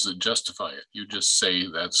findings that justify it. You just say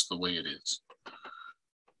that's the way it is.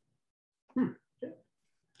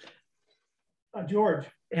 George.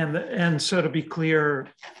 And so to be clear,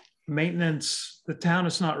 maintenance, the town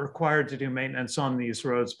is not required to do maintenance on these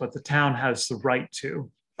roads, but the town has the right to.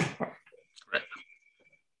 Right.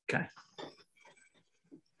 Okay.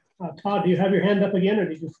 Todd, do you have your hand up again, or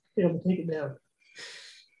did you fail to take it down?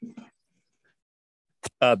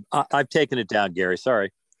 I've taken it down, Gary.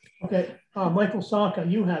 Sorry. Okay. Michael Saka,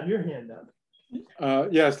 you have your hand up.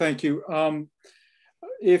 Yes, thank you.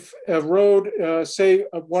 If a road, say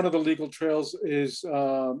one of the legal trails is,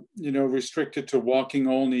 restricted to walking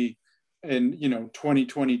only in,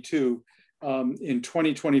 2022, in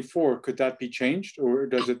 2024, could that be changed, or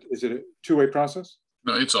is it a two-way process?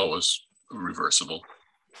 No, it's always reversible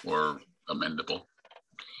or amendable.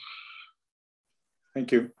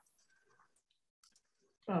 Thank you.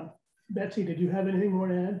 Betsy, did you have anything more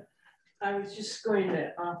to add? I was just going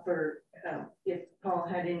to offer, if Paul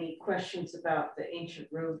had any questions about the ancient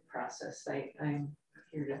road process, I'm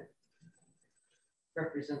here to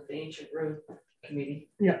represent the ancient road committee.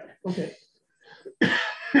 Yeah, okay.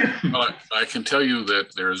 Well, I can tell you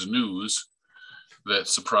that there's news that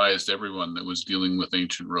surprised everyone that was dealing with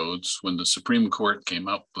ancient roads when the Supreme Court came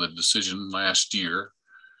up with a decision last year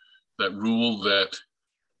that ruled that,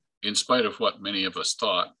 in spite of what many of us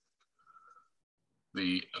thought,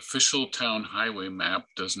 the official town highway map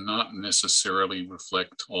does not necessarily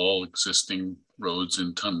reflect all existing roads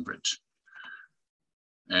in Tunbridge.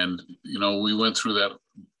 And, you know, we went through that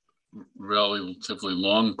relatively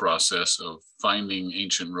long process of finding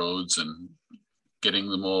ancient roads and getting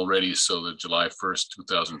them all ready so that July 1st,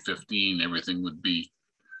 2015, everything would be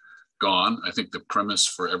gone. I think the premise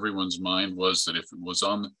for everyone's mind was that if it was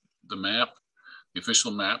on the map, the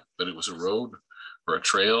official map, that it was a road or a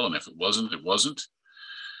trail, and if it wasn't, it wasn't.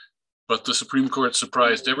 But the Supreme Court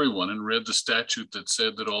surprised everyone and read the statute that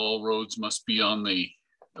said that all roads must be on the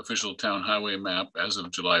official town highway map as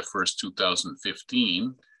of July 1st,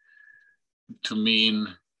 2015, to mean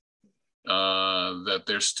that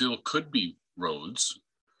there still could be roads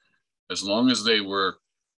as long as they were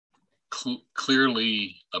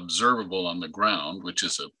clearly observable on the ground, which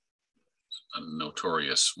is a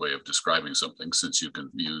notorious way of describing something, since you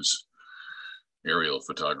can use aerial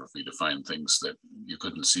photography to find things that you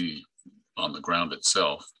couldn't see on the ground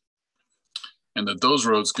itself, and that those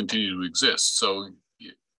roads continue to exist. So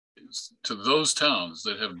to those towns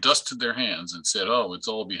that have dusted their hands and said, oh, it's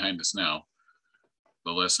all behind us now,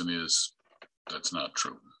 the lesson is that's not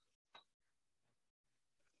true.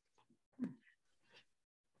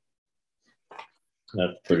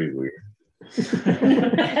 That's pretty weird. It's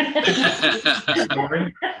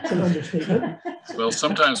an understatement. Well,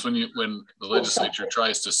 sometimes when the legislature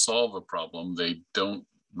tries to solve a problem, they don't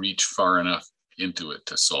reach far enough into it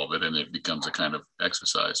to solve it, and it becomes a kind of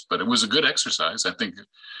exercise. But it was a good exercise. I think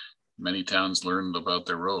many towns learned about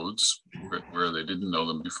their roads where they didn't know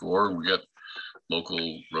them before. We got local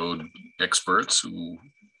road experts who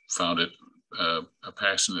found it a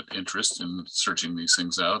passionate interest in searching these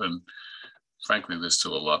things out. And frankly, there's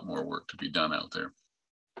still a lot more work to be done out there.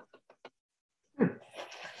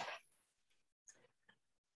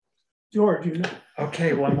 George, you know.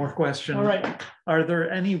 Okay, one more question. All right. Are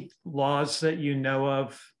there any laws that you know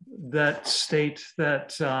of that state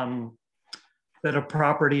that that a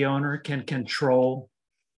property owner can control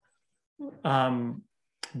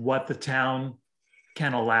what the town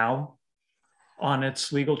can allow on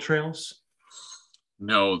its legal trails?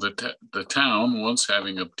 No, the town, once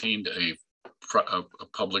having obtained a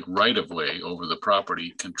public right-of-way over the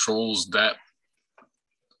property, controls that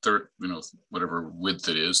whatever width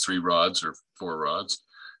it is, 3 rods or 4 rods,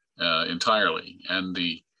 entirely. And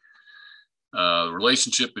the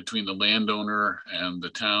relationship between the landowner and the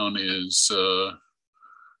town is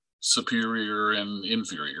superior and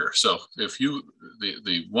inferior. So if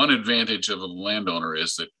the one advantage of a landowner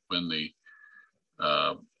is that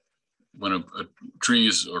when a tree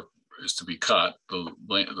is to be cut, the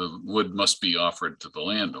wood must be offered to the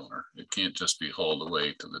landowner. It can't just be hauled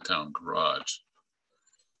away to the town garage.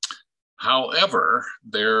 However,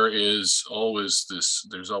 there's always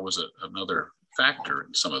another factor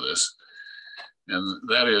in some of this, and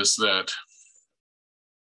that is that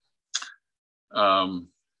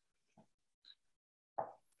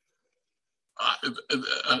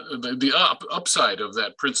the upside of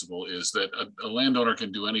that principle is that a landowner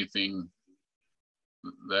can do anything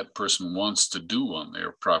that person wants to do on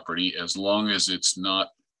their property as long as the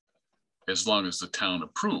town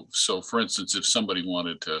approves. So for instance, if somebody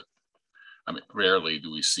wanted to, rarely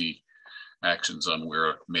do we see actions on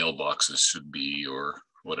where mailboxes should be or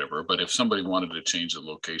whatever, but if somebody wanted to change the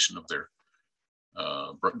location of their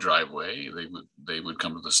driveway, they would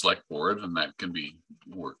come to the select board, and that can be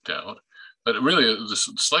worked out. But really, the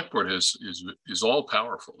select board is all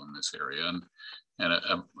powerful in this area, and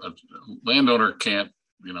a landowner can't,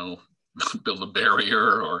 build a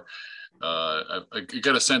barrier or I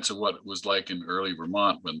got a sense of what it was like in early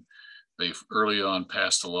Vermont when they early on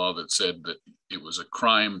passed a law that said that it was a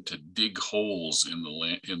crime to dig holes in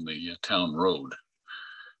the town road,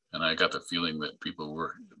 and I got the feeling that people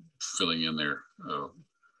were filling in their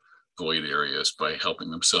void areas by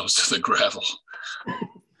helping themselves to the gravel.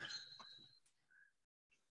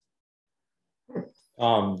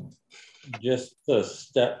 Just to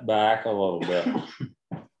step back a little bit.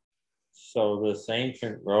 So this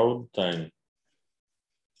ancient road thing.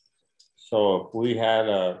 So if we had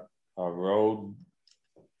a road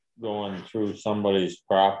going through somebody's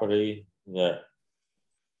property that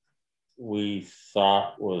we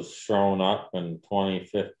thought was thrown up in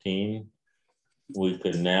 2015, we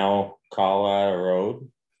could now call that a road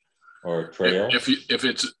or a trail?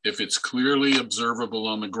 If it's clearly observable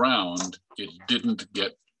on the ground, it didn't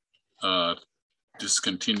get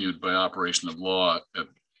discontinued by operation of law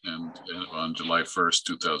on July 1st,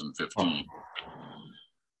 2015.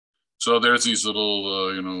 So there's these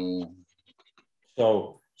little, you know.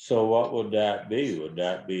 So what would that be? Would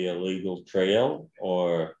that be a legal trail,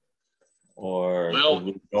 or Well, could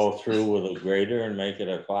we go through with a grader and make it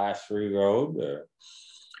a class 3 road? Or?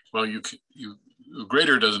 Well, a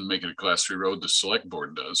grader doesn't make it a class 3 road. The select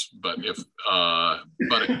board does, but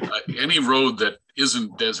any road that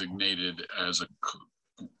isn't designated as a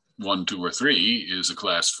 1, 2, or 3 is a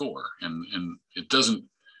class 4, and it doesn't.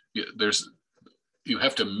 You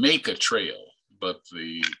have to make a trail, but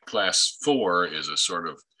the class 4 is a sort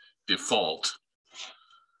of default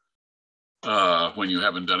when you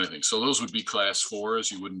haven't done anything. So those would be class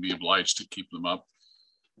 4s. You wouldn't be obliged to keep them up.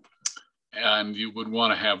 And you would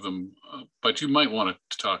want to have them, but you might want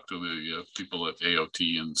to talk to the people at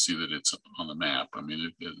AOT and see that it's on the map. I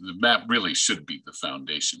mean, the map really should be the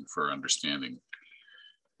foundation for understanding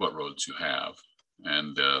what roads you have.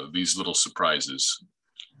 And these little surprises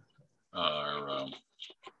are,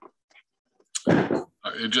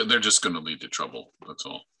 they're just going to lead to trouble. That's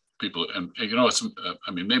all. People, and you know, it's,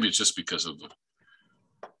 I mean, maybe it's just because of the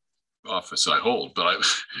office I hold,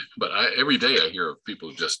 but every day I hear of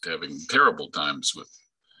people just having terrible times with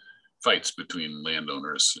fights between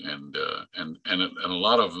landowners, and a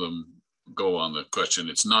lot of them go on the question,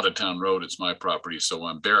 it's not a town road, it's my property, so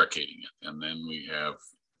I'm barricading it. And then we have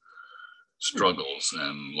struggles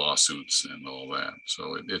and lawsuits and all that.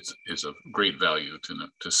 So it's a great value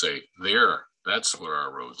to say that's where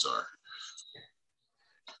our roads are.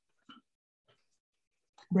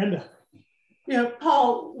 Brenda. Yeah,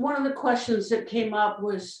 Paul, one of the questions that came up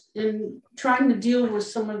was in trying to deal with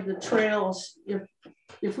some of the trails,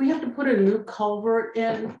 if we have to put a new culvert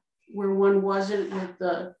in where one wasn't with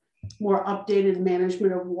the more updated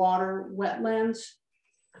management of water wetlands,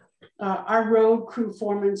 our road crew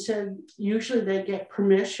foreman said usually they get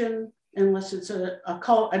permission unless it's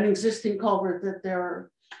an existing culvert that they're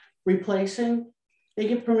replacing. They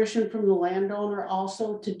get permission from the landowner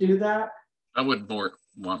also to do that. I would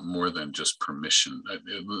want more than just permission.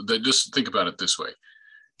 Just think about it this way.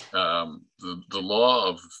 The law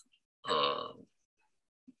of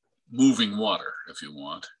moving water, if you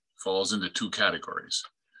want, falls into 2 categories: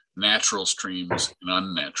 natural streams and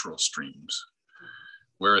unnatural streams.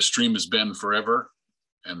 Where a stream has been forever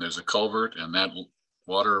and there's a culvert and that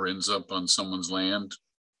water ends up on someone's land,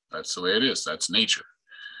 that's the way it is. That's nature.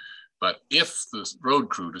 But if the road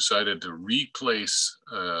crew decided to replace,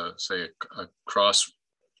 say, a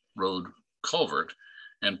crossroad culvert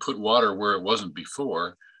and put water where it wasn't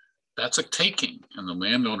before, that's a taking, and the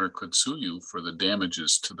landowner could sue you for the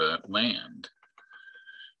damages to that land.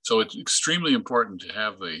 So it's extremely important to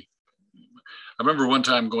have I remember one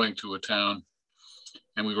time going to a town,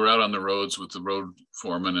 and we were out on the roads with the road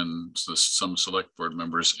foreman and some select board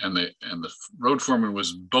members, and the road foreman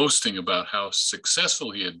was boasting about how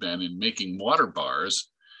successful he had been in making water bars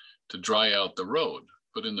to dry out the road.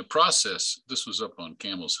 But in the process, this was up on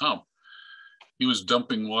Camel's Hump, he was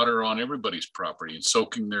dumping water on everybody's property and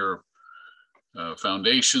soaking their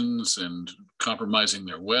foundations and compromising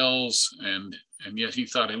their wells, and yet he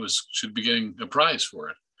thought he should be getting a prize for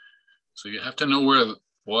it. So you have to know where the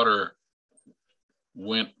water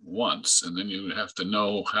went once, and then you would have to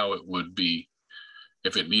know how it would be.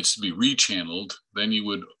 If it needs to be rechanneled, then you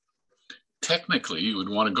would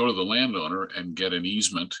want to go to the landowner and get an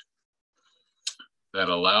easement that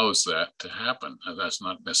allows that to happen. Now, that's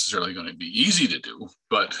not necessarily going to be easy to do,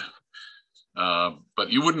 but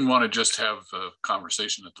you wouldn't want to just have a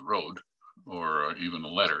conversation at the road or even a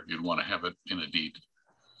letter. You'd want to have it in a deed.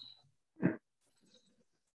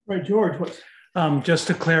 Right, George, what's just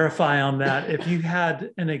to clarify on that, if you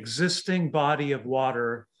had an existing body of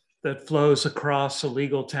water that flows across a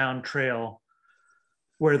legal town trail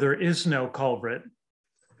where there is no culvert,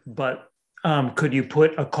 but could you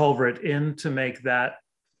put a culvert in to make that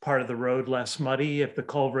part of the road less muddy? If the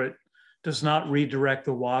culvert does not redirect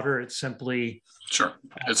the water, it's simply... Sure.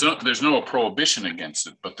 There's no prohibition against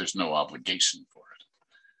it, but there's no obligation for it.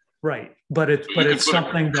 Right. But it's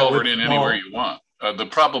something that would in anywhere you want. The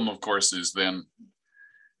problem, of course, is then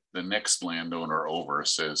the next landowner over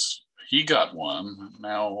says, he got one,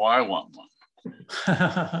 now I want one.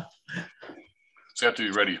 So you have to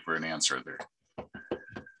be ready for an answer there.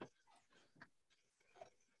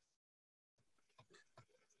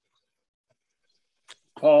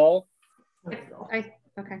 Paul? Okay.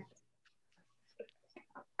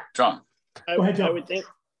 John. Go ahead, John. I would think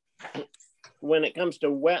when it comes to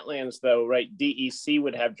wetlands though, right, DEC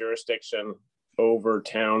would have jurisdiction over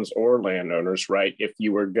towns or landowners, right? If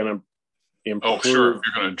you were gonna improve. Oh, sure. If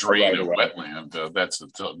you're going to drain a right wetland,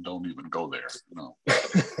 don't even go there. No.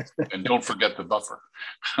 And don't forget the buffer.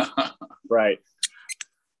 Right.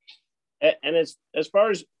 And as far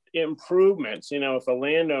as improvements, if a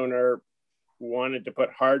landowner wanted to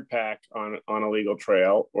put hard pack on a legal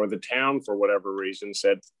trail, or the town for whatever reason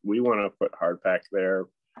said we want to put hard pack there,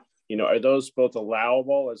 are those both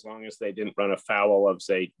allowable as long as they didn't run afoul of,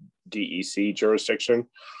 say, DEC jurisdiction?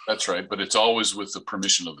 That's right, but it's always with the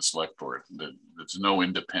permission of the select board. There's no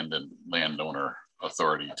independent landowner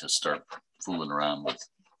authority to start fooling around with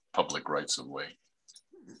public rights of way.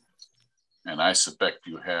 And I suspect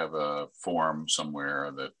you have a form somewhere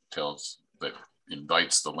that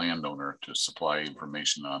invites the landowner to supply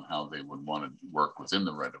information on how they would want to work within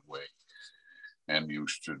the right of way. And you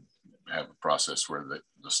should have a process where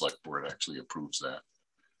the select board actually approves that,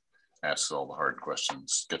 asks all the hard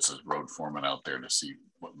questions, gets a road foreman out there to see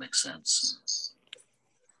what makes sense.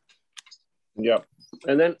 Yep.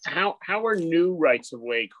 And then how are new rights of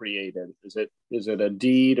way created? Is it a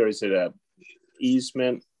deed or is it a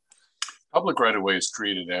easement? Public right of way is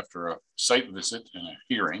created after a site visit and a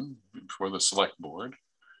hearing before the select board.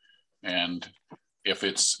 And if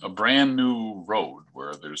it's a brand new road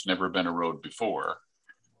where there's never been a road before,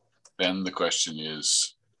 then the question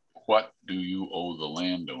is, what do you owe the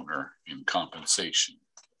landowner in compensation?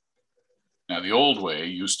 Now, the old way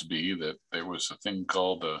used to be that there was a thing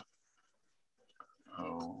called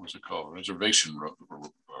what was it called? Reservation road.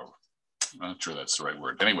 I'm not sure that's the right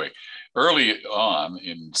word. Anyway, early on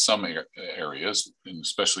in some areas, and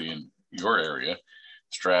especially in your area,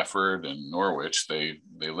 Stratford and Norwich, they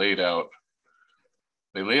laid out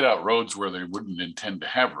roads where they wouldn't intend to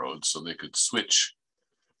have roads, so they could switch.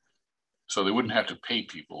 So they wouldn't have to pay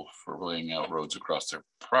people for laying out roads across their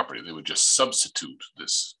property. They would just substitute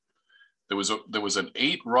this. There was an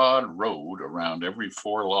 8-rod road around every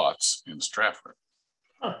 4 lots in Stratford.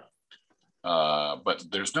 Huh. But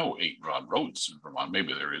there's no 8-rod roads in Vermont.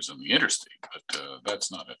 Maybe there is in the interstate, but that's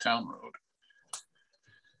not a town road.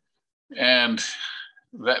 And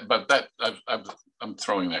I'm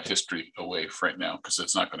throwing that history away right now because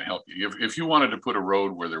it's not going to help you. If you wanted to put a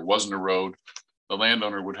road where there wasn't a road, the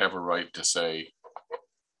landowner would have a right to say,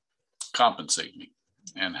 compensate me.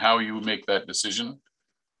 And how you make that decision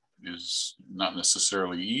is not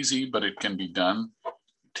necessarily easy, but it can be done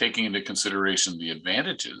taking into consideration the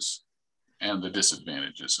advantages and the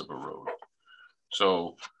disadvantages of a road.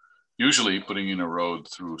 So usually putting in a road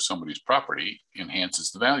through somebody's property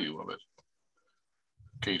enhances the value of it.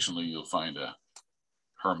 Occasionally you'll find a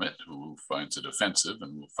hermit who finds it offensive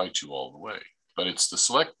and will fight you all the way. But it's the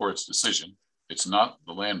select board's decision. It's not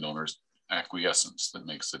the landowner's acquiescence that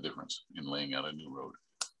makes the difference in laying out a new road.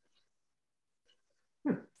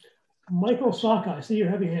 Michael Saka, I see you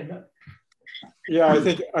have your hand up. Yeah,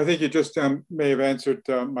 I think you just may have answered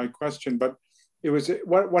my question, but it was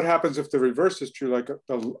what happens if the reverse is true? Like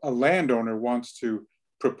a landowner wants to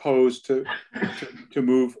propose to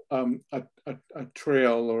move a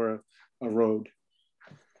trail or a road.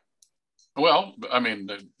 Well, I mean,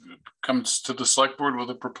 it comes to the select board with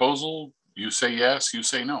a proposal. You say yes, you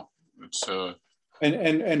say no. It's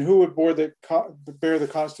and who would bear the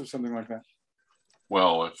cost of something like that?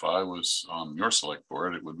 Well, if I was on your select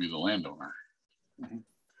board, it would be the landowner.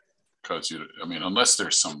 Because I mean, unless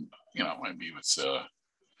there's some, maybe it's a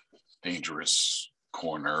dangerous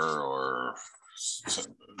corner or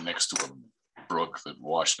next to a brook that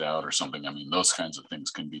washed out or something. I mean, those kinds of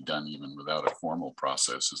things can be done even without a formal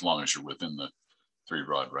process, as long as you're within the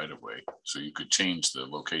 3-rod right of way. So you could change the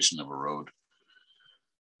location of a road.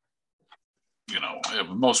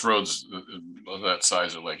 Most roads of that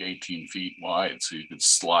size are like 18 feet wide, so you could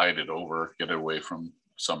slide it over, get it away from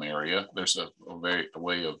some area. There's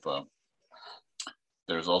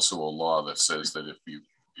there's also a law that says that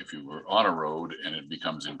if you were on a road and it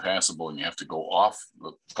becomes impassable and you have to go off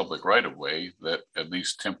the public right of way, that at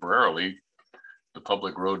least temporarily the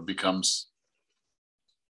public road becomes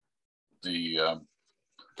the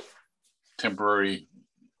temporary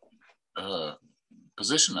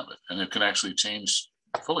position of it, and it can actually change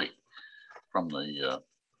fully from the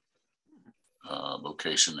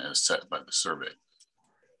location as set by the survey.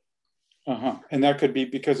 And that could be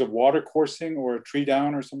because of water coursing or a tree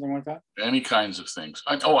down or something like that? Any kinds of things.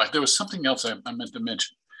 There was something else I meant to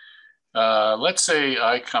mention. Let's say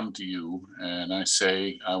I come to you and I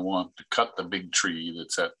say I want to cut the big tree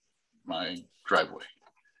that's at my driveway.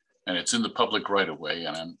 and it's in the public right of way,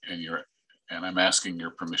 and I'm asking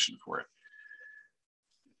your permission for it.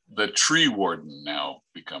 The tree warden now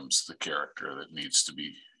becomes the character that needs to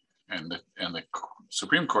be, and the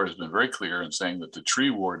Supreme Court has been very clear in saying that the tree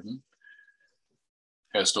warden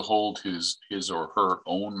has to hold his or her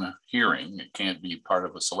own hearing. It can't be part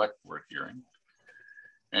of a select board hearing.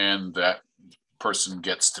 And that person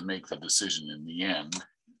gets to make the decision in the end,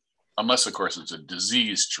 unless of course it's a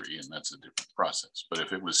diseased tree, and that's a different process. But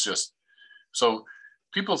if it was just, so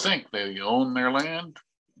people think they own their land,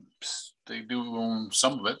 they do own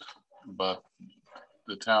some of it, but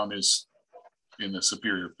the town is in a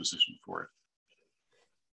superior position for it.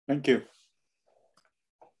 Thank you.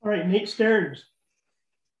 All right, Nate Stearns.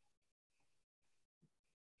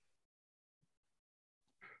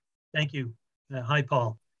 Thank you. Hi,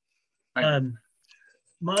 Paul. Hi.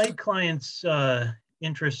 My client's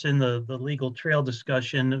interest in the legal trail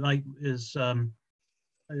discussion is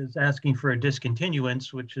asking for a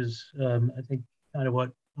discontinuance, which is, I think, kind of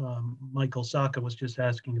what Michael Saka was just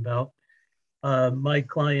asking about. My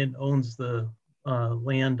client owns the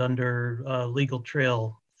land under Legal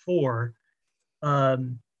Trail 4.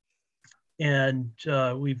 And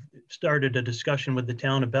we've started a discussion with the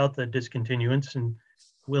town about the discontinuance and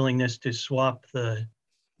willingness to swap the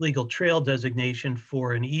legal trail designation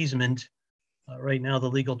for an easement. Right now, the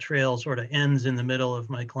legal trail sort of ends in the middle of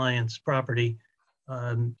my client's property,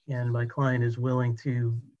 and my client is willing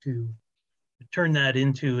to turn that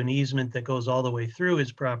into an easement that goes all the way through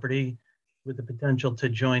his property, with the potential to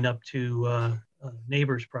join up to a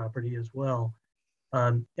neighbor's property as well.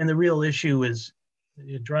 And the real issue is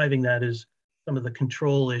driving that is some of the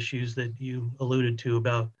control issues that you alluded to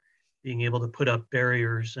about being able to put up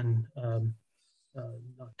barriers and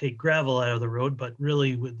not take gravel out of the road, but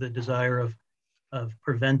really with the desire of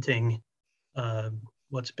preventing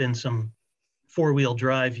what's been some four-wheel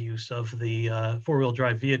drive use of the four-wheel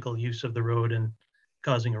drive vehicle use of the road and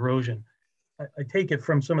causing erosion. I take it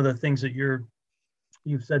from some of the things that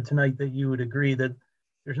you've said tonight that you would agree that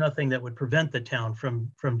there's nothing that would prevent the town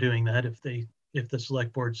from doing that if the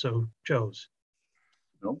select board so chose.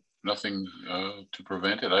 No, nothing to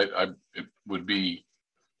prevent it. It would be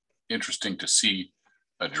interesting to see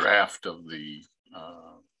a draft of the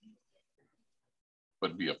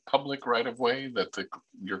would be a public right of way that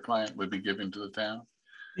your client would be giving to the town.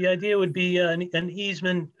 The idea would be an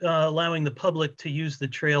easement allowing the public to use the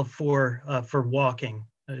trail for walking.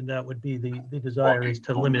 And that would be the desire walking is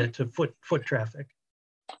to only. Limit it to foot traffic.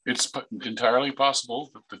 It's entirely possible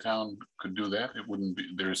that the town could do that. It wouldn't be,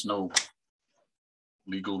 there's no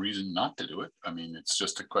legal reason not to do it. I mean, it's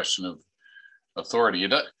just a question of authority.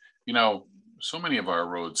 You know, so many of our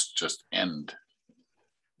roads just end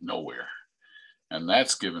nowhere. And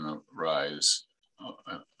that's given a rise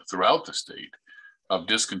throughout the state of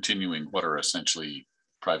discontinuing what are essentially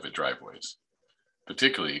private driveways,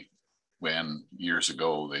 particularly when years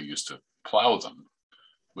ago they used to plow them,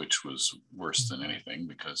 which was worse than anything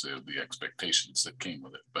because of the expectations that came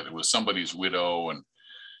with it. But it was somebody's widow and,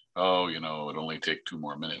 oh, you know, it'd only take 2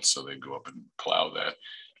 more minutes. So they'd go up and plow that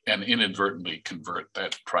and inadvertently convert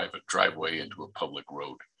that private driveway into a public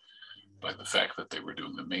road by the fact that they were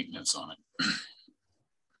doing the maintenance on it.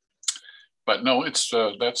 But no, it's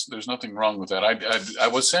there's nothing wrong with that. I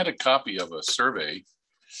was sent a copy of a survey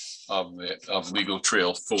of Legal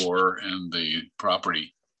Trail 4 and the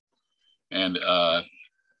property, and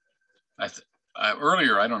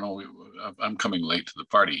earlier, I don't know, I'm coming late to the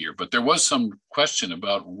party here, but there was some question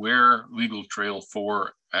about where Legal Trail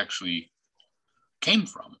 4 actually came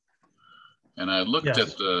from, and I looked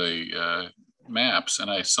at the maps and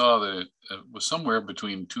I saw that it was somewhere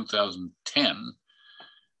between 2010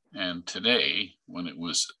 and today when it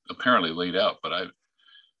was apparently laid out, but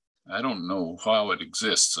I don't know how it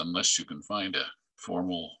exists unless you can find a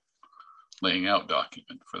formal laying out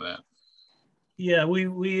document for that. Yeah,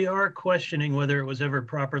 we are questioning whether it was ever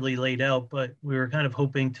properly laid out, but we were kind of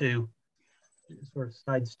hoping to sort of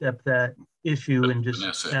sidestep that issue and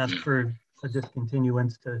just ask for a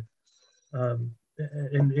discontinuance to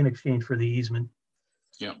in exchange for the easement.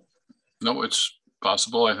 Yeah, no, it's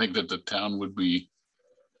possible. I think that the town would be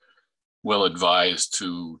well advised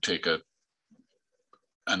to take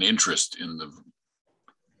an interest in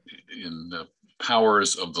the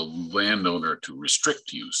powers of the landowner to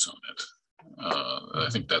restrict use on it. I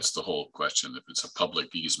think that's the whole question. If it's a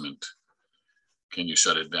public easement, can you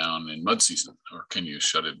shut it down in mud season, or can you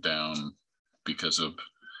shut it down because of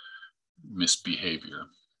misbehavior?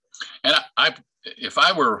 And if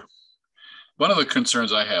I were, one of the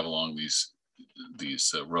concerns I have along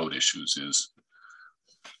these road issues is,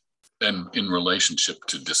 and in relationship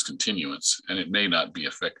to discontinuance, and it may not be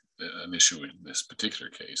an issue in this particular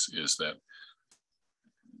case, is that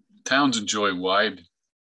towns enjoy wide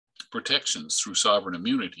protections through sovereign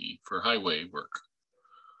immunity for highway work,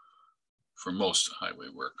 for most highway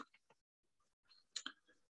work.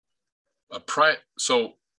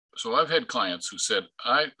 So I've had clients who said,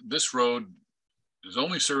 this road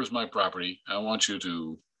only serves my property. I want you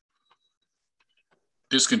to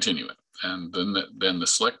discontinue it. And then the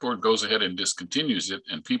select board goes ahead and discontinues it,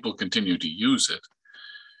 and people continue to use it.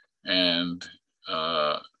 And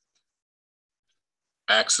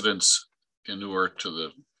accidents inure to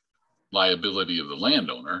the liability of the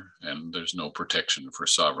landowner, and there's no protection for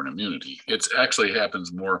sovereign immunity. It actually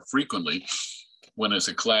happens more frequently when it's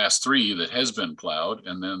a class 3 that has been plowed,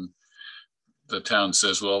 and then the town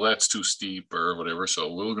says, well, that's too steep or whatever,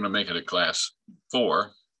 so we're going to make it a class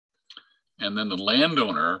 4. And then the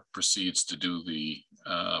landowner proceeds to do the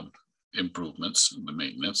improvements, the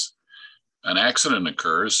maintenance. An accident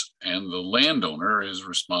occurs, and the landowner is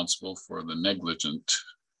responsible for the negligent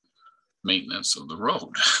maintenance of the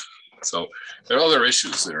road. So there are other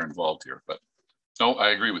issues that are involved here, but no, I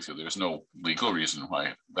agree with you. There's no legal reason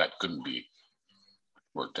why that couldn't be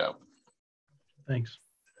worked out. Thanks.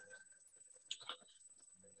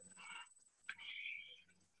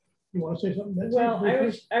 You want to say something? Betsy? Well,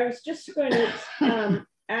 I was just going to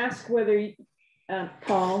ask whether,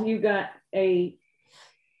 Paul, you got a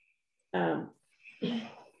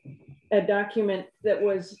document that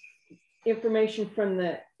was information from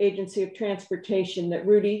the Agency of Transportation that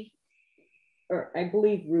Rudy, or I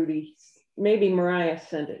believe Rudy, maybe Mariah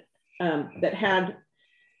sent it, that had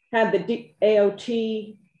the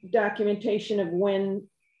AOT documentation of when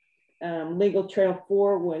Legal Trail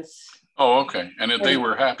 4 was. Oh, okay. And if they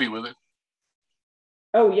were happy with it?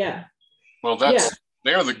 Oh, yeah. Well,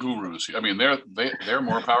 they're the gurus. I mean, they're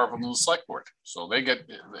more powerful than the select board. So they get,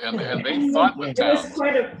 and they fought with towns. It was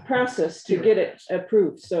quite a process to get it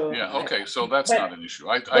approved. So yeah, okay. So that's not an issue.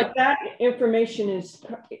 But that information is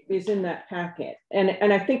in that packet.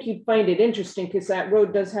 And I think you'd find it interesting because that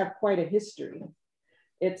road does have quite a history.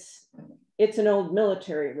 It's an old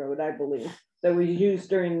military road, I believe, that was used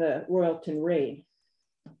during the Royalton raid,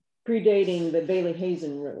 predating the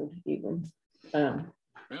Bailey-Hazen Road even.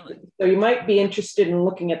 Really? So you might be interested in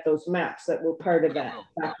looking at those maps that were part of that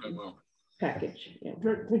package. Yeah.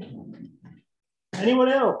 Thank you. Anyone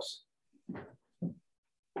else?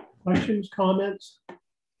 Questions, comments?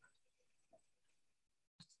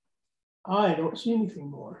 I don't see anything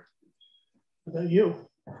more. How about you?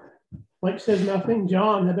 Mike says nothing.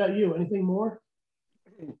 John, how about you? Anything more?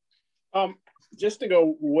 Just to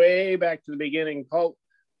go way back to the beginning, Paul,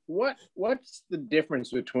 what's the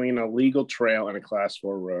difference between a legal trail and a class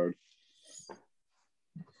 4 road?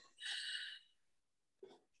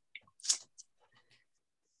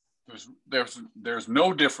 There's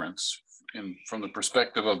no difference from the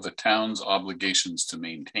perspective of the town's obligations to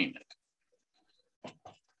maintain it.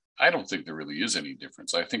 I don't think there really is any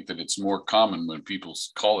difference. I think that it's more common when people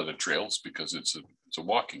call it a trail because it's a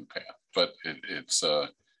walking path, but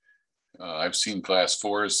I've seen class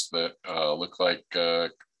 4s that look like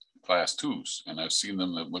class 2s, and I've seen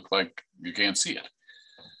them that look like you can't see it.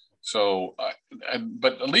 So,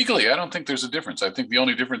 but legally, I don't think there's a difference. I think the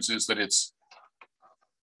only difference is that it's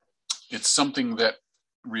something that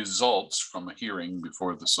results from a hearing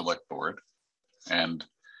before the select board, and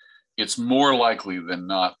it's more likely than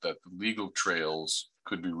not that the legal trails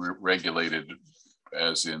could be regulated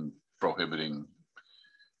as in prohibiting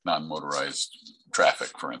non-motorized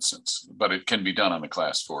traffic, for instance, but it can be done on a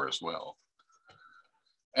class 4 as well.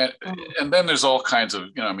 And then there's all kinds of,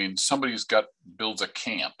 I mean, somebody's builds a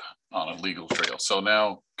camp on a legal trail. So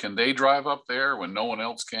now, can they drive up there when no one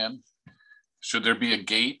else can? Should there be a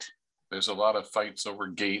gate? There's a lot of fights over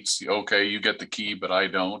gates. Okay, you get the key, but I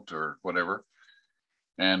don't, or whatever.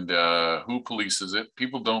 And who polices it?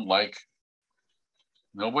 People don't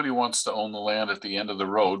nobody wants to own the land at the end of the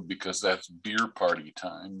road because that's beer party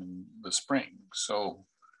time in the spring. So,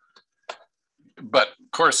 but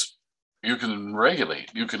of course, you can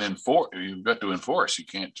regulate, you can enforce, you've got to enforce, you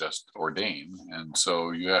can't just ordain. And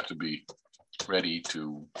so you have to be ready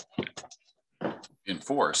to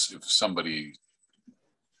enforce if somebody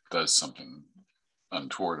does something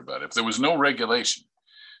untoward about it. If there was no regulation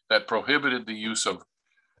that prohibited the use of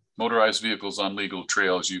motorized vehicles on legal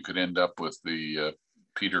trails, you could end up with the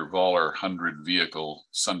Peter Voller 100 vehicle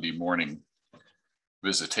Sunday morning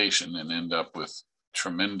visitation and end up with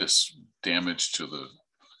tremendous damage to the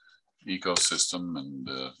ecosystem and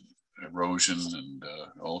erosion and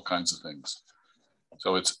all kinds of things.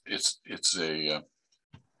 So I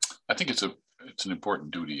think it's a it's an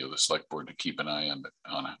important duty of the select board to keep an eye on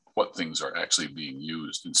what things are actually being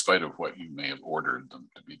used in spite of what you may have ordered them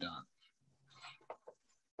to be done.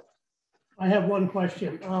 I have one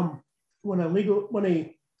question. When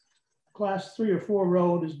a class 3 or 4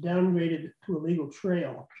 road is downgraded to a legal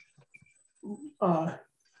trail,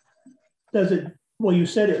 does it, well, you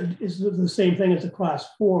said it is the same thing as a class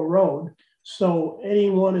 4 road. So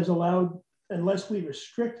anyone is allowed, unless we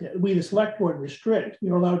restrict it, we the select board restrict,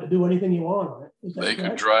 you're allowed to do anything you want on it. Is that they correct?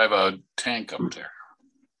 could drive a tank up there.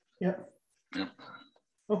 Yep. Yep.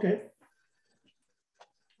 Okay.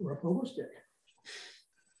 Or a pogo stick.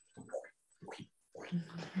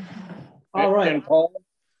 All right. And Paul,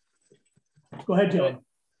 go ahead, John.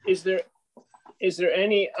 Is there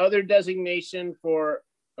any other designation for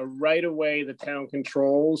a right of way the town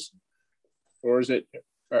controls, or is it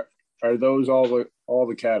are those all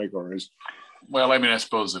the categories? Well, I mean, I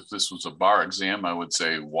suppose if this was a bar exam, I would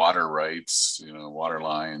say water rights, you know, water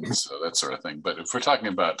lines, that sort of thing. But if we're talking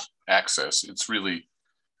about access, it's really,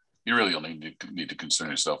 you really only need to concern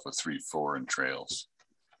yourself with 3, 4, and trails.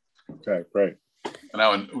 Okay, great. And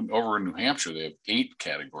now over in New Hampshire, they have 8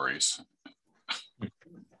 categories,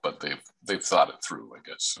 but they've thought it through, I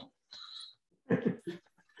guess. So.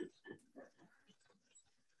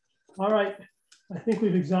 All right, I think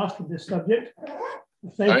we've exhausted this subject.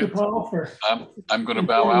 Thank you, Paul, for. I'm going to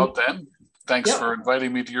bow out then. Thanks for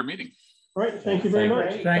inviting me to your meeting. All right, thank you very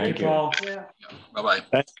much. Thank you, Paul. Yeah. Bye-bye.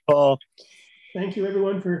 Thanks, Paul. Thank you,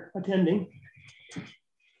 everyone, for attending.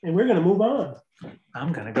 And we're going to move on.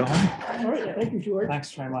 I'm going to go home. All right, thank you, George.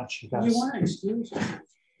 Thanks very much, you guys. You want to excuse me?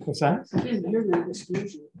 What's that? You're going to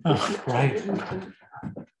excuse me. Oh, right. I'm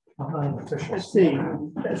not an official. Let's see,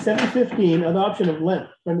 at 7:15, adoption of Lent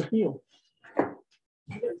from the field.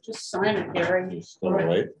 Just sign it, Gary. Still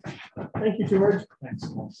late. Thank you, George. Thanks.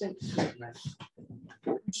 You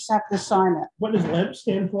just have to sign it. What does LEMP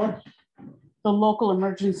stand for? The local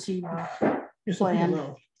emergency Just so people plan.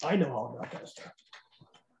 know. I know all about that stuff.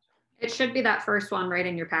 It should be that first one right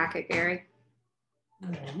in your packet, Gary. Oh,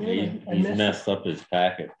 He's man, messed up his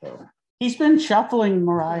packet though. He's been shuffling,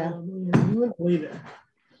 Mariah. Oh, man, you wouldn't believe it.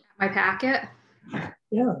 My packet?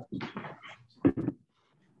 Yeah.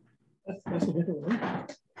 That's a different one.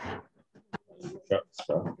 Truck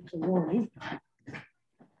stuff. It's a warning.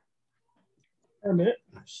 A minute.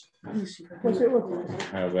 What's it look like?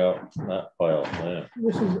 How about that file there?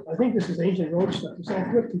 This is, I think this is ancient road stuff. It's all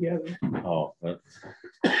put together. Oh, that's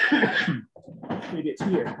Maybe it's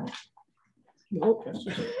here. Nope, that's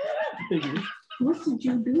just figures. What did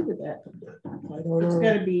you do to that? I don't It's know.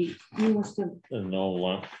 got to be, you must have. there's no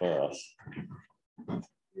lump for us.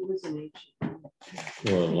 It was an ancient.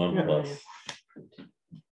 We're lumpless.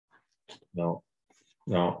 No,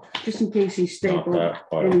 no, Just in case he not stapled that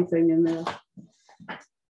file. anything in there.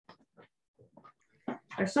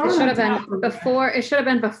 I saw It should have on top been of- before, it should have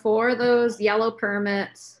been before those yellow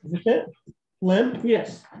permits. Is it it? Limb?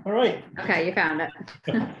 Yes. All right. Okay, you found it.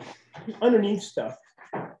 Underneath stuff.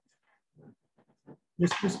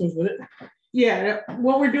 This goes with it. Yeah,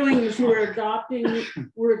 what we're doing is we're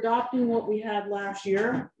adopting what we had last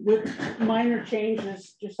year with minor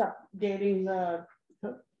changes, just updating the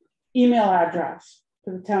email address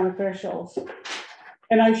to the town officials.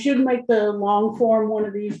 And I should make the long form one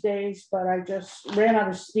of these days, but I just ran out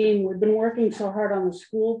of steam. We've been working so hard on the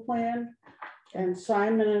school plan, and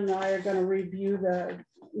Simon and I are gonna review the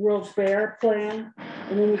World's Fair plan.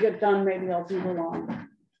 And when we get done, maybe I'll do the long.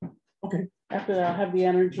 Okay. After I'll have the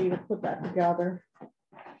energy to put that together.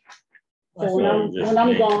 So So when just I'm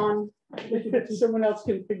me. gone, someone else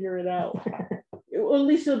can figure it out. Well, at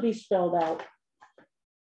least it'll be spelled out.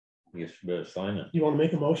 You should better sign it. You want to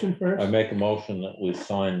make a motion first? I make a motion that we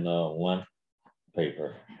sign the Lent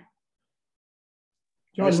paper.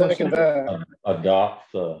 John, I you want to second second? that.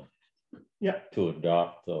 Adopt the. Yeah. To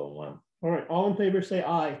adopt the Lent. All right, all in favor, say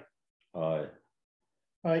aye. Aye.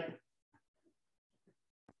 Aye.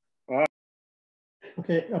 Aye.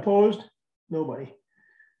 Okay, opposed? Nobody.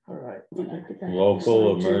 All right.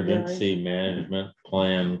 Local emergency management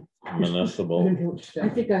plan I municipal. didn't hear what you I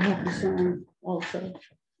said. think I have to sign also.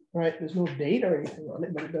 All right, there's no date or anything on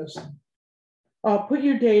it, but it does. Put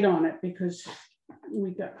your date on it because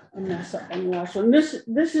we got a mess up on the last one. This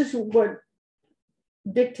is what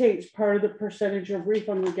dictates part of the percentage of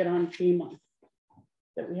refund we get on FEMA.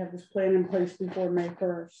 That we have this plan in place before May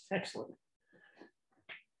 1st. Excellent.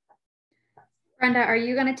 Brenda, are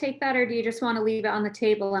you going to take that, or do you just want to leave it on the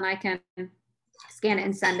table and I can scan it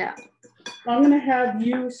and send it? I'm gonna have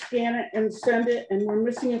you scan it and send it, and we're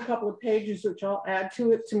missing a couple of pages, which I'll add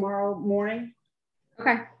to it tomorrow morning.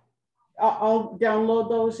 Okay. I'll download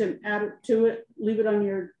those and add it to it, leave it on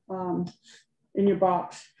your in your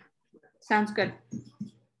box. Sounds good.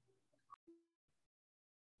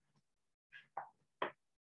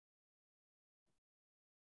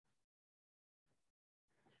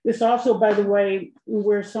 This also, by the way,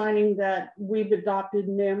 we're signing that we've adopted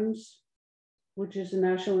NIMS, which is the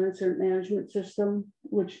National Incident Management System,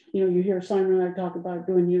 which, you know, you hear Simon and I talk about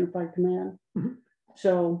doing unified command. Mm-hmm.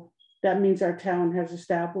 So that means our town has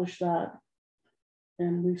established that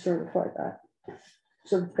and we certified that.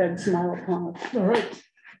 So the Fed smile upon us. All right,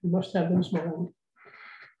 you must have them smiling.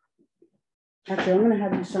 Actually, I'm gonna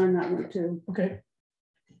have you sign that one too. Okay.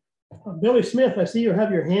 Billy Smith, I see you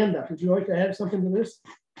have your hand up. Would you like to add something to this?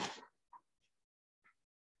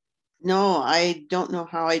 No, I don't know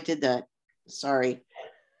how I did that. Sorry.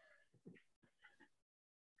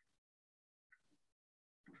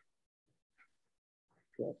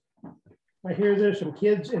 I hear there's some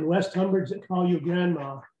kids in West Tunbridge that call you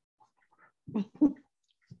grandma.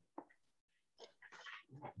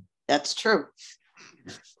 That's true.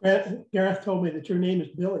 Gareth told me that your name is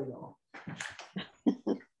Billy, though.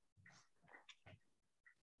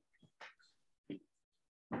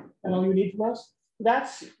 And all you need from us?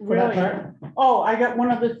 That's For that really, part? oh, I got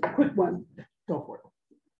one other quick one. Go for it.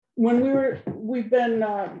 When we've been,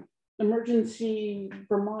 Efficiency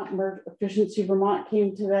Vermont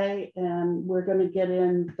came today, and we're gonna get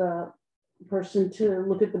in the person to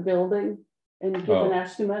look at the building and give an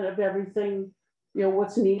estimate of everything, you know,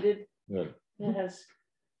 what's needed. Good. It has,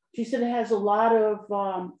 she said it has a lot of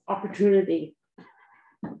opportunity.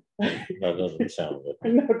 That doesn't sound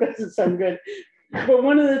good. No, it doesn't sound good. But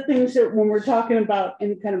one of the things that when we're talking about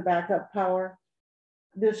any kind of backup power,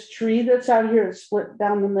 this tree that's out here is split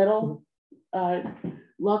down the middle.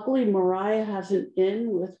 Luckily, Mariah has an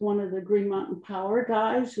in with one of the Green Mountain Power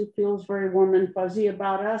guys who feels very warm and fuzzy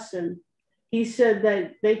about us. And he said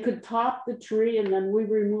that they could top the tree and then we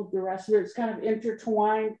remove the rest of it. It's kind of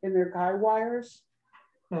intertwined in their guy wires.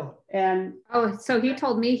 Oh. And so he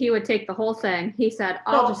told me he would take the whole thing. He said,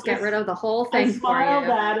 I'll just get rid of the whole thing. I smiled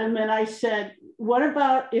at him and I said, what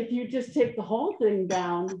about if you just take the whole thing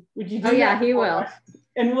down? Would you do that? Oh yeah, he will. Us?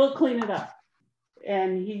 And we'll clean it up.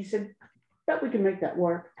 And he said, bet we can make that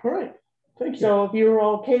work. All right, thank you. So if you're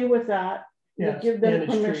okay with that, yes, we'll give them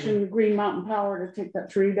permission, Green Mountain Power, to take that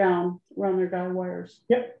tree down, run their guy wires.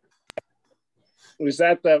 Yep. Was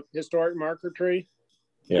that the historic marker tree?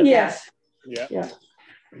 Yeah. Yes. Yeah. Yeah.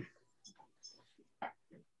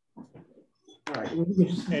 All right.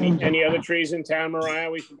 Any other trees in town, Mariah,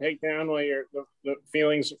 we can take down while you're the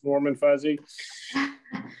feelings warm and fuzzy?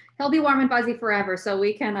 He'll be warm and fuzzy forever, so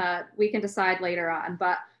we can decide later on.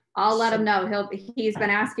 But I'll let him know. He's been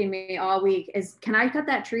asking me all week, can I cut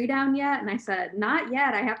that tree down yet? And I said, not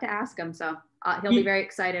yet. I have to ask him. So he'll be very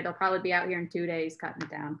excited. He'll probably be out here in 2 days cutting it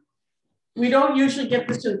down. We don't usually get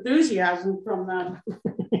this enthusiasm from them.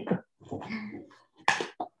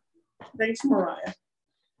 Thanks, Mariah.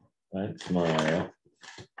 Thanks, Mariah.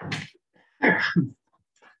 All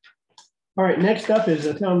right, next up is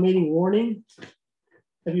a town meeting warning.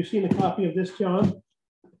 Have you seen a copy of this, John?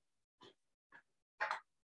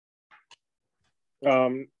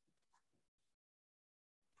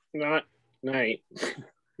 Not night.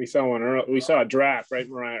 We saw one earlier. We saw a draft, right,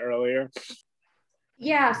 Mariah, earlier.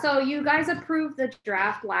 Yeah, so you guys approved the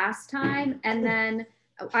draft last time, and then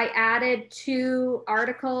I added 2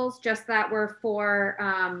 articles just that were for,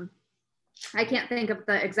 I can't think of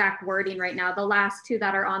the exact wording right now. The last 2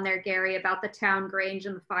 that are on there, Gary, about the town grange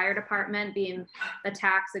and the fire department being the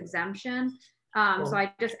tax exemption. So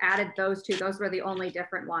I just added those 2. Those were the only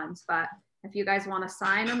different ones. But if you guys want to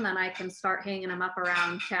sign them, then I can start hanging them up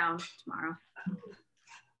around town tomorrow.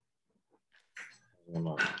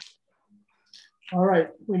 All right,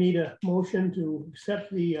 we need a motion to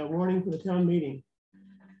accept the warning for the town meeting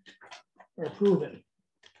or approve it.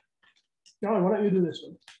 John, why don't you do this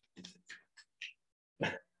one?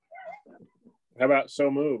 How about so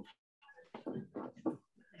moved?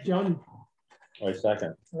 John? I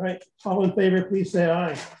second. All right, all in favor, please say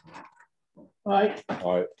aye. Aye.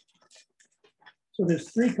 Aye. So there's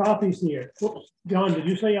 3 copies here. Whoops. John, did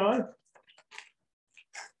you say aye?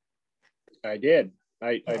 I did.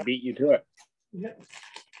 I beat you to it. Yeah.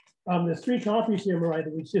 There's 3 copies here, Mariah.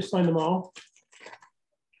 Did we just sign them all?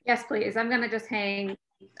 Yes, please. I'm going to just hang.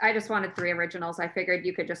 I just wanted 3 originals. I figured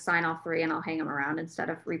you could just sign all 3 and I'll hang them around instead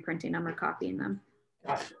of reprinting them or copying them.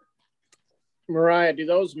 Gotcha. Mariah, do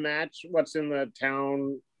those match what's in the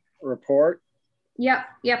town report? Yep.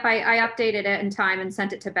 I updated it in time and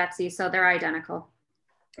sent it to Betsy, so they're identical.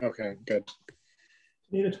 Okay, good.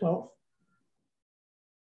 Need a 12th.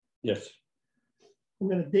 Yes. I'm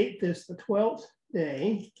going to date this the 12th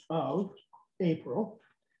day of April.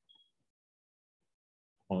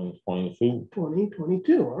 2022.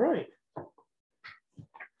 2022, all right.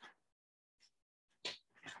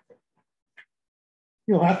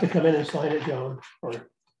 You'll have to come in and sign it, John, or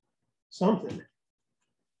something.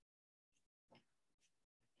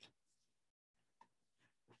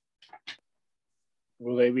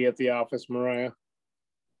 Will they be at the office, Mariah?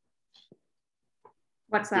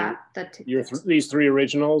 What's that? These three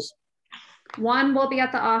originals? One will be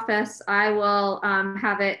at the office. I will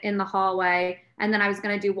have it in the hallway. And then I was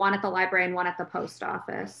going to do one at the library and one at the post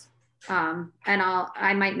office. And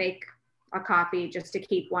I might make a copy just to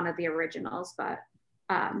keep one of the originals, but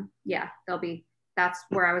yeah, that's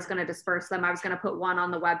where I was going to disperse them. I was going to put one on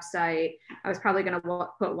the website. I was probably going to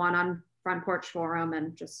put one on Front Porch Forum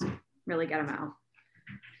and just really get them out.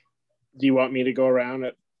 Do you want me to go around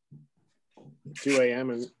at 2 a.m.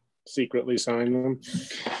 and secretly sign them?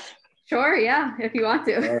 Sure, yeah, if you want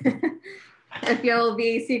to. Right. If you'll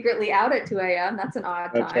be secretly out at 2 a.m., that's an odd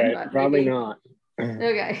time. Okay, but probably maybe. Not.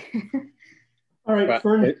 Okay. All right, But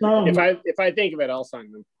Fern Strong. If I think of it, I'll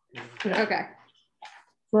sign them. Yeah. Okay.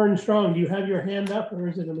 Fern Strong, do you have your hand up or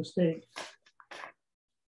is it a mistake?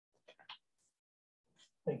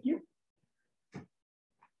 Thank you.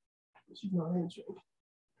 She's not answering.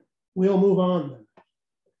 We'll move on then.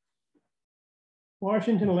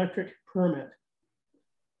 Washington Electric permit.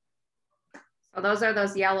 So those are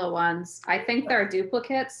those yellow ones. I think they're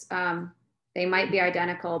duplicates. They might be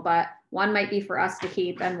identical, but one might be for us to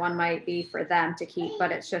keep and one might be for them to keep,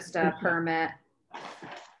 but it's just a permit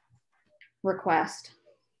request.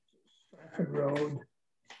 Stratford Road,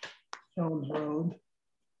 Jones Road,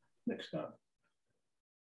 next up.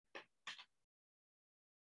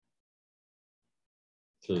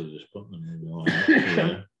 So they're just putting them in the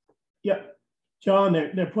line. Yep, John,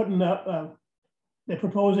 they're putting up, they're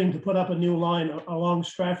proposing to put up a new line along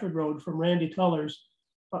Stratford Road from Randy Tuller's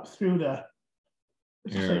up through the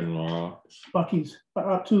Bucky's,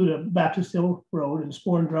 up to the Baptist Hill Road and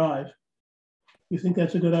Sporn Drive. You think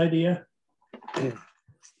that's a good idea?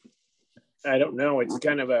 I don't know. It's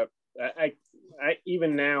kind of I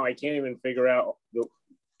even now I can't even figure out the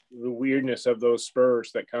weirdness of those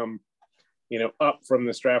spurs that come, up from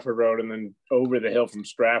the Stratford Road and then over the hill from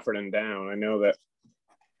Stratford and down. I know that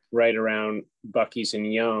right around Bucky's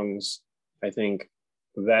and Young's, I think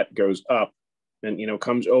that goes up and,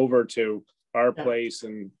 comes over to our place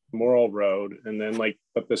and Morrill Road. And then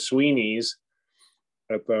but the Sweeney's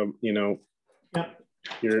at the,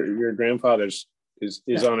 your grandfather's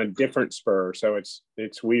is on a different spur. So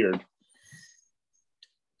it's weird.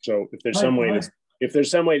 So if there's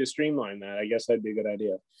some way to streamline that, I guess that'd be a good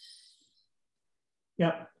idea.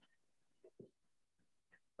 Yeah.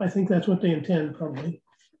 I think that's what they intend, probably.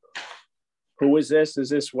 Who is this? Is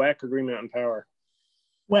this WEC or Green Mountain Power?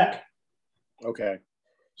 WEC. Okay.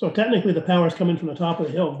 So technically the power is coming from the top of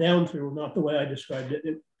the hill down through, not the way I described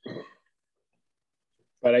it.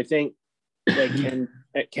 But I think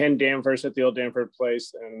Ken Danvers at the old Danford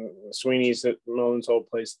place and Sweeney's at Mullins' old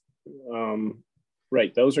place.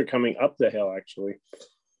 Right. Those are coming up the hill, actually.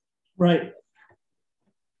 Right.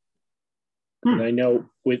 And I know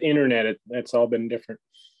with internet, that's all been different.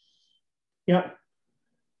 Yeah.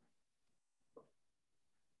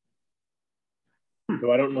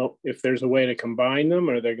 So I don't know if there's a way to combine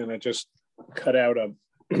them or they're going to just cut out a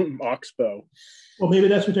oxbow. Well, maybe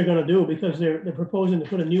that's what they're going to do because they're proposing to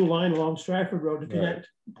put a new line along Stratford Road to connect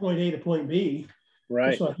point A to point B.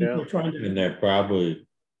 Right. So I think they're trying to. And they're probably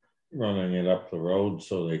running it up the road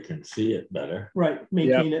so they can see it better. Right.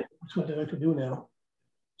 Maintain it. That's what they like to do now.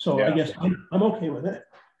 So I guess I'm okay with it.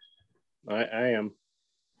 I am.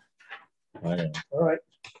 I am. All right.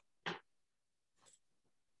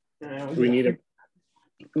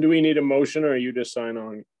 Do we need a motion or you just sign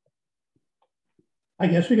on? I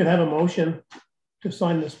guess we could have a motion to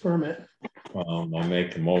sign this permit. I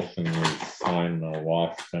make a motion to sign the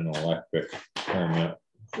Washington Electric permit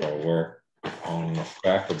for work on the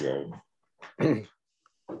Stratford Road.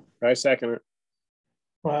 I second it.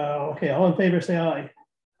 Wow. Okay. All in favor, say aye.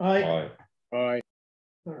 Aye. Aye. Aye.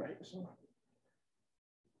 All right. So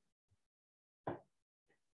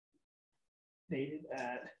dated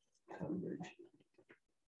at Tunbridge.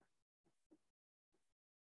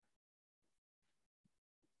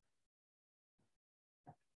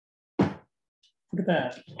 Look at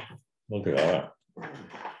that. Look at that.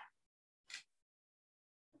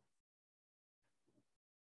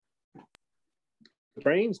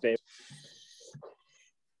 Brains, Dave.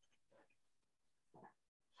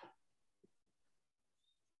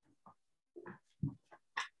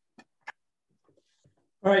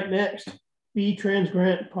 All right, next, B trans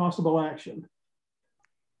grant possible action.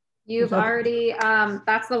 You've already,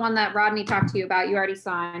 that's the one that Rodney talked to you about. You already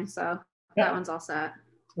signed, so that one's all set.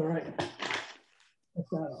 All right. That's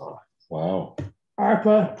that off. Wow.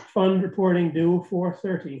 ARPA fund reporting due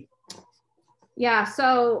 4/30. Yeah,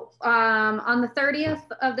 so on the 30th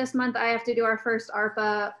of this month, I have to do our first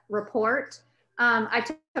ARPA report. I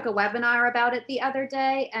took a webinar about it the other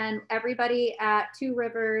day, and everybody at Two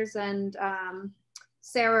Rivers and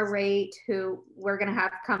Sarah Raitt, who we're gonna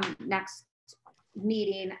have come next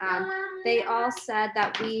meeting, they all said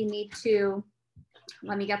that we need to,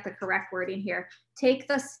 let me get the correct wording here, take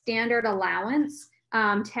the standard allowance.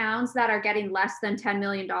 Towns that are getting less than $10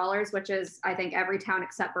 million, which is I think every town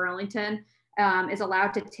except Burlington, is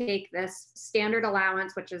allowed to take this standard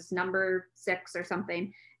allowance, which is number 6 or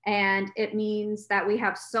something. And it means that we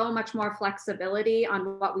have so much more flexibility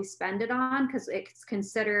on what we spend it on, because it's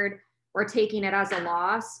considered, we're taking it as a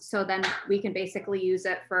loss. So then we can basically use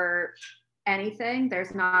it for anything.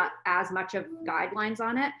 There's not as much of guidelines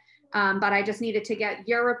on it. But I just needed to get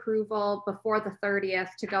your approval before the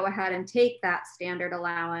 30th to go ahead and take that standard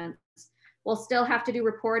allowance. We'll still have to do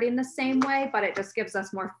reporting the same way, but it just gives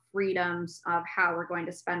us more freedoms of how we're going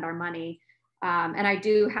to spend our money. And I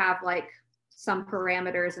do have like some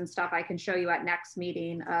parameters and stuff I can show you at next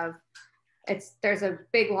meeting of, there's a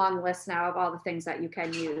big long list now of all the things that you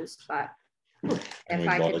can use, but if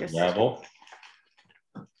I could just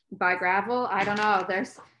buy gravel, I don't know,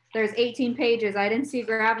 there's 18 pages. I didn't see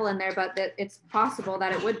gravel in there, but it's possible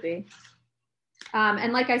that it would be.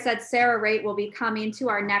 And like I said, Sarah Raitt will be coming to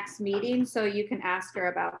our next meeting, so you can ask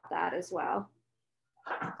her about that as well.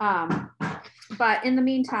 But in the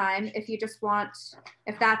meantime, if you just want,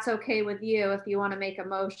 if that's okay with you, if you want to make a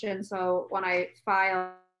motion, so when I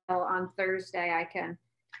file on Thursday, I can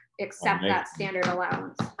accept that standard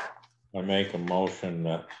allowance. I make a motion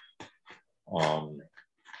that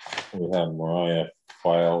we have Mariah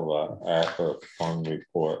file the ARPA fund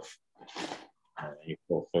report on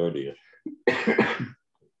April 30th.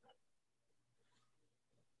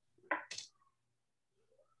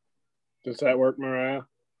 Does that work, Mariah?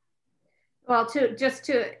 Well,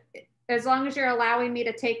 as long as you're allowing me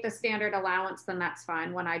to take the standard allowance, then that's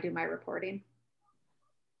fine when I do my reporting.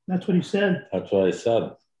 That's what he said. That's what I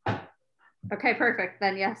said. Okay, perfect.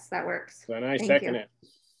 Then yes, that works. Then I second it.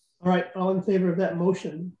 All right, all in favor of that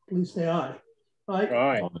motion, please say aye. Aye.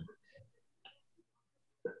 Aye.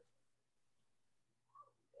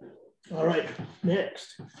 All right,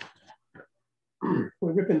 next. We're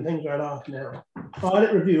ripping things right off now.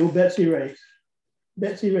 Audit review, Betsy Race.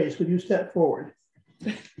 Betsy Race, would you step forward?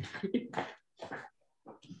 There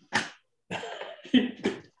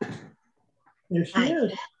she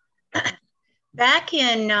is. Back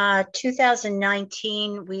in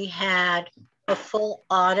 2019, we had a full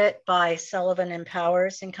audit by Sullivan and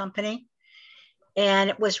Powers and Company. And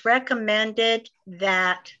it was recommended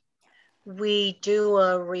that we do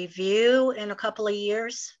a review in a couple of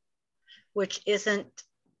years, which isn't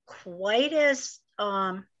quite as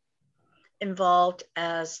involved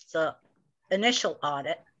as the initial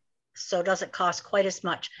audit. So it doesn't cost quite as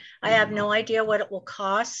much. I have no idea what it will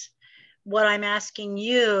cost. What I'm asking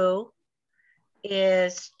you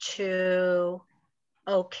is to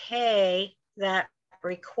okay that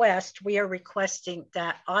request. We are requesting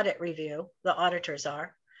that audit review, the auditors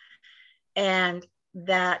are, and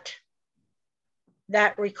that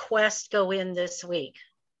request go in this week.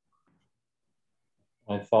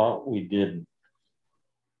 I thought we did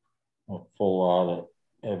a full audit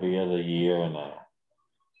every other year and a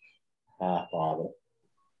half audit.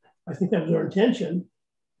 I think that was our intention.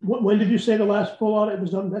 When did you say the last full audit was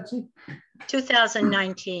done, Betsy?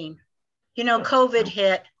 2019. You know, COVID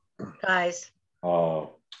hit, guys.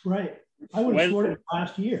 Oh. Right. I would have sworn it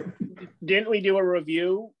last year. Didn't we do a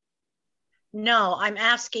review? No, I'm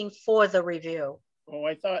asking for the review. Oh,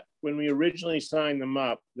 I thought when we originally signed them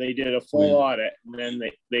up, they did a full audit and then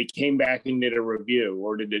they came back and did a review,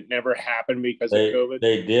 or did it never happen because of COVID?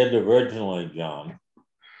 They did originally, John.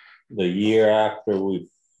 The year after we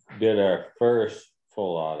did our first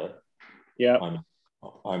full audit. Yeah.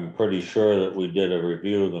 I'm pretty sure that we did a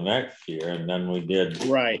review the next year, and then we did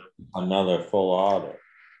another full audit.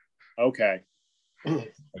 Okay. I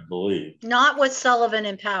believe. Not with Sullivan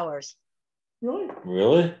and Powers. Really?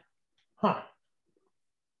 Really? Huh.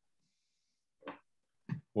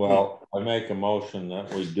 Well, I make a motion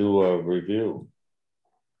that we do a review.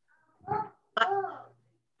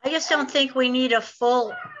 I just don't think we need a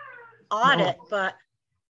full audit, but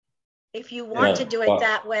if you want to do it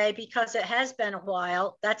that way, because it has been a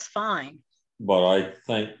while, that's fine. But I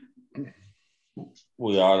think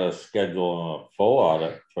we ought to schedule a full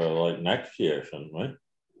audit for like next year, shouldn't we?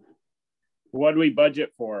 What do we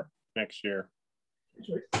budget for? next year.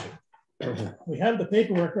 We have the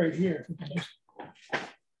paperwork right here.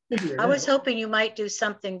 I was hoping you might do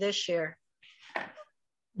something this year.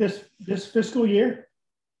 This fiscal year?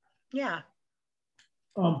 Yeah.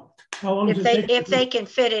 How long if does it take? If they can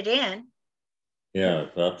fit it in. Yeah,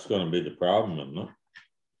 that's going to be the problem, isn't it?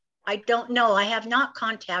 I don't know. I have not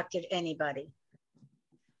contacted anybody.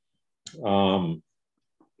 And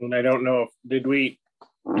I don't know if did we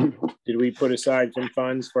put aside some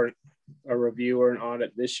funds for a review or an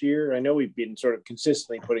audit this year? I know we've been sort of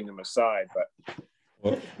consistently putting them aside, but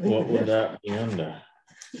what would that be under?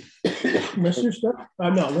 Lister stuff?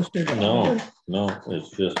 I'm not listed. No, it's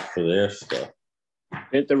just for their stuff.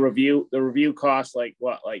 The review cost like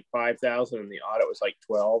what, like 5,000, and the audit was like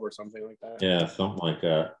 12 or something like that. Yeah, something like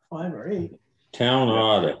that. 5 or 8. Town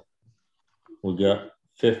audit. We got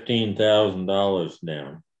 $15,000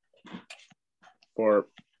 down for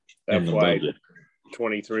FY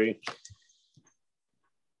 23.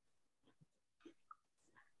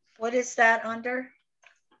 What is that under?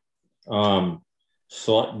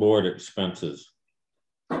 Select board expenses.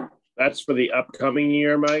 That's for the upcoming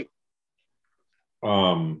year, Mike?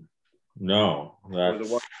 No, that's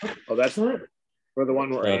that's for the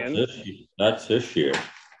one we're in. That's this year.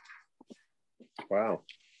 Wow.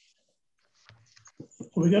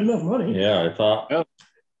 We got enough money. Yeah,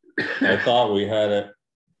 I thought we had it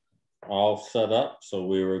all set up, so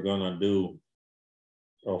we were gonna do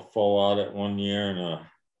a full audit one year and a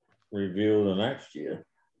review the next year.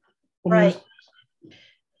 Right.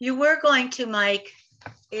 You were going to, Mike.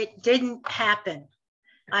 It didn't happen.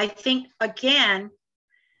 I think, again,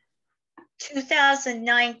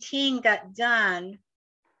 2019 got done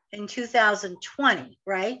in 2020,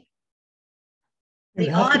 right?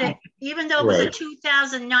 The audit, even though it was a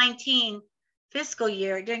 2019 fiscal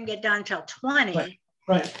year, it didn't get done until 20.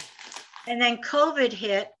 Right. And then COVID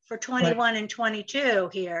hit for 21 and 22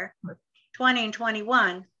 here, 20 and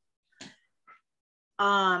 21.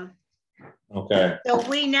 Okay. So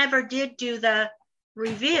we never did do the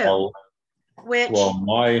review. Well,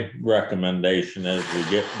 my recommendation is we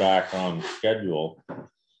get back on schedule,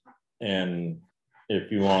 and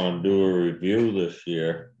if you want to do a review this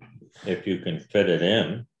year, if you can fit it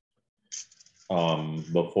in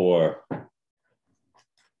before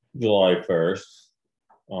July 1st,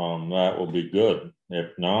 that will be good.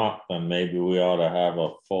 If not, then maybe we ought to have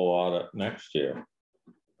a full audit next year,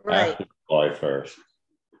 after July 1st.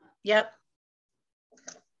 Yep.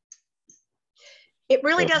 It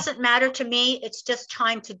really doesn't matter to me. It's just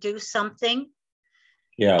time to do something.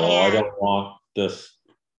 Yeah, well, I don't want this.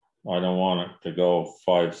 I don't want it to go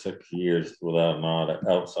 5-6 years without an audit,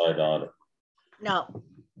 outside audit. No.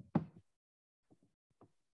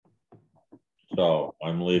 So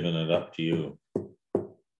I'm leaving it up to you.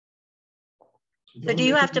 So do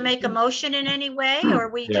you have to make a motion in any way, or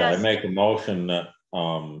we just? I make a motion that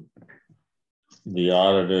the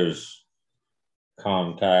auditors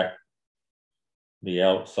contact the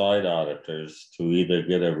outside auditors to either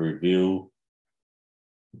get a review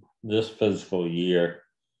this fiscal year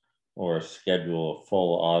or schedule a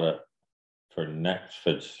full audit for next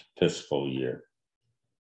fiscal year.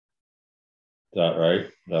 Is that right?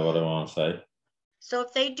 Is that what I want to say? So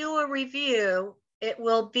if they do a review, it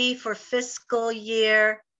will be for fiscal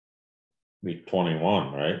year. Be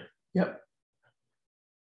 21, right? Yep.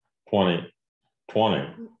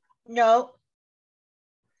 2020. No.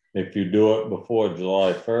 If you do it before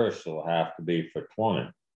July 1st, it'll have to be for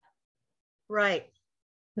 20. Right.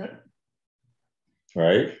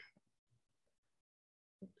 Right?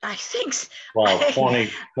 I think. Well,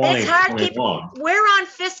 20, it's hard. 21. We're on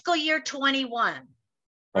fiscal year 21.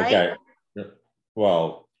 Right? Okay.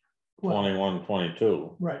 Well, 21,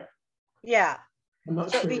 22. Right. Yeah. I'm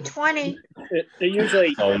not so sure. it'd be 20. It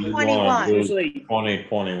usually so 21. Usually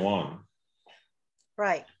 2021.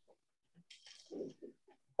 Right.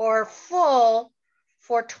 Or full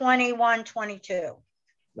for 21, 22.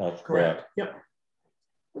 That's correct. Yep.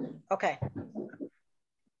 Okay.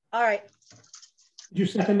 All right. Did you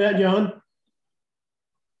second that, John?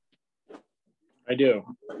 I do.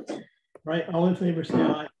 Right. All in favor, say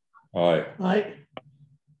aye. Aye. Aye.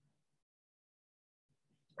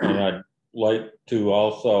 And I'd like to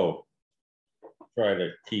also try to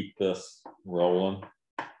keep this rolling.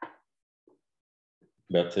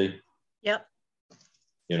 Betsy? Yep.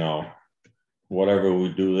 You know, whatever we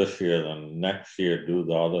do this year, then next year do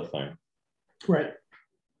the other thing. Right.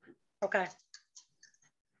 Okay.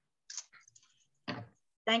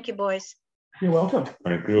 Thank you, boys. You're welcome.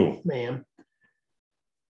 Thank you. Ma'am.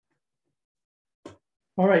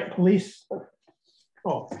 All right, police.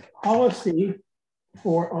 Oh, policy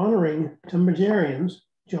for honoring Tunbridgearians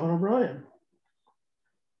John O'Brien.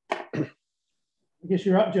 I guess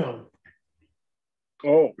you're up, John.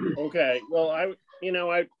 Oh, okay. Well, I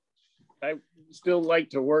still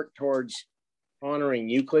like to work towards honoring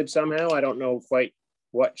Euclid somehow. I don't know quite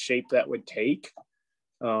what shape that would take,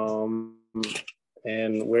 and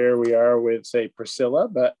where we are with, say, Priscilla,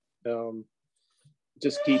 but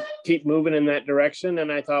just keep moving in that direction.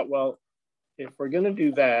 And I thought, well, if we're going to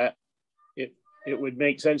do that, it would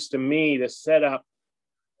make sense to me to set up,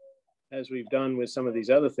 as we've done with some of these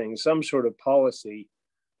other things, some sort of policy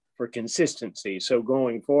for consistency. So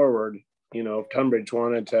going forward, you know, if Tunbridge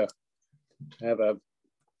wanted to have a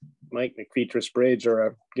Mike McFeetris Bridge or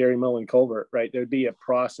a Gary Mullen culvert, right, there'd be a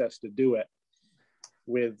process to do it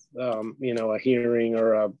with, you know, a hearing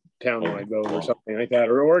or a townwide vote or something like that,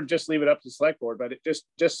 or just leave it up to the select board. But it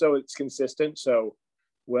just so it's consistent. So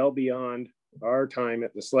well beyond our time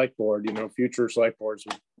at the select board, you know, future select boards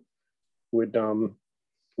would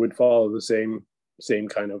follow the same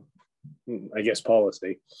kind of, I guess,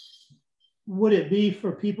 policy. Would it be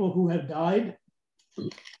for people who have died?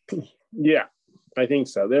 Yeah, I think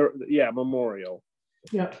so. Yeah, memorial.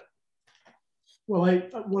 Yeah. Well,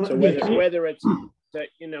 so whether it's that,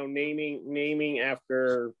 you know, naming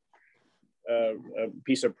after a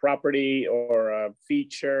piece of property or a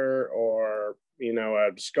feature or, you know, a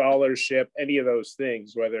scholarship, any of those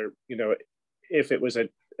things, whether, you know, if it was a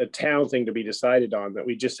town thing to be decided on, that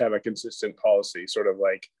we just have a consistent policy, sort of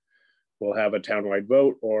like we'll have a townwide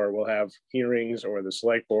vote, or we'll have hearings, or the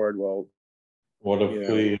select board will. What if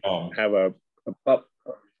we have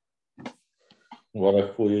what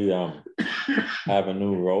if we have a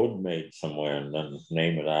new road made somewhere and then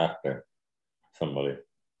name it after somebody?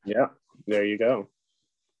 Yeah, there you go.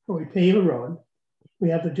 Well, we pave a road. We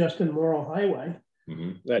have the Justin Morrill Highway.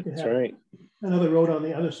 Mm-hmm. That's right. Another road on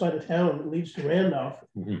the other side of town that leads to Randolph.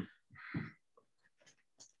 Mm-hmm.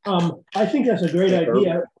 I think that's a great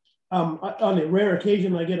idea. On a rare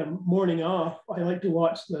occasion I get a morning off, I like to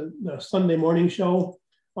watch the Sunday morning show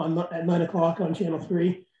at 9 o'clock on Channel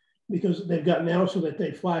 3, because they've got now so that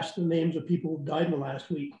they flash the names of people who died in the last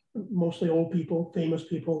week, mostly old people, famous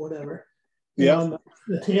people, whatever. Yeah. On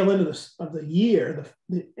the tail end of the year,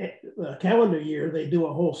 the calendar year, they do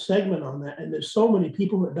a whole segment on that, and there's so many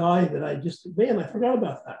people that died that I forgot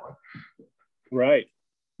about that one. Right.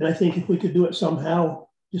 And I think if we could do it somehow,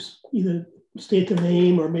 just either state the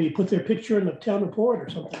name or maybe put their picture in the town report or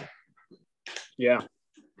something. Yeah.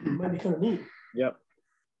 It might be kind of neat. Yep.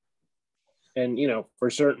 And, you know, for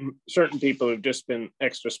certain people who've just been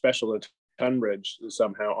extra special at Tunbridge, to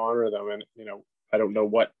somehow honor them. And, you know, I don't know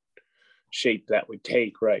what shape that would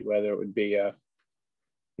take, right? Whether it would be a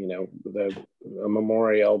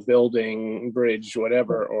memorial building, bridge,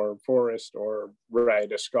 whatever, or forest, or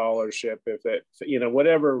a scholarship, if it, you know,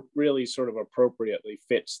 whatever really sort of appropriately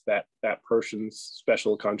fits that person's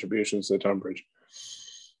special contributions to Tunbridge.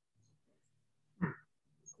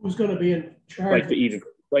 Who's going to be in charge?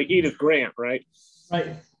 Like Edith Grant, right?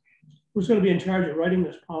 Right. Who's going to be in charge of writing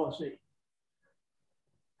this policy?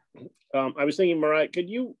 I was thinking, Mariah, could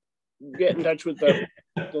you get in touch with the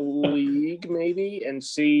league maybe and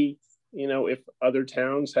see, you know, if other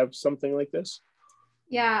towns have something like this?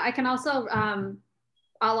 Yeah, I can also,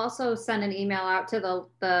 I'll also send an email out to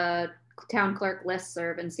the town clerk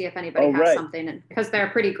listserv and see if anybody has something, because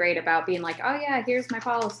they're pretty great about being like, oh yeah, here's my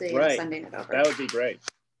policy, and sending it over. That would be great.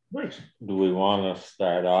 Nice. Do we want to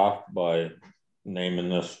start off by naming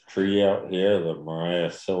this tree out here the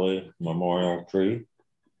Mariah Silly Memorial Tree?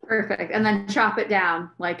 Perfect. And then chop it down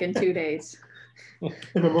like in 2 days.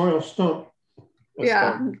 The memorial stump.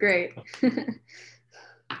 Yeah, great.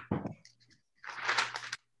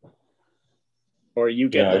 Or you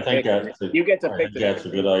get I think that's a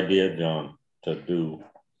good idea, John, to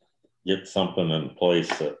get something in place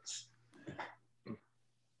that's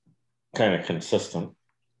kind of consistent.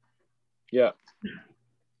 Yeah.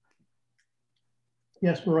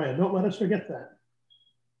 Yes, Mariah, don't let us forget that.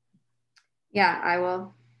 Yeah, I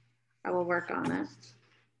will work on that.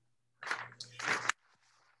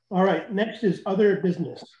 All right, next is other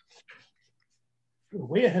business. We're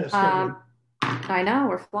way ahead of schedule. I know,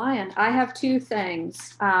 we're flying. I have two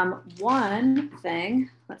things. One thing,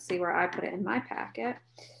 let's see where I put it in my packet,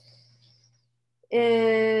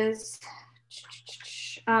 is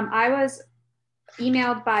I was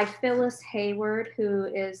emailed by Phyllis Hayward, who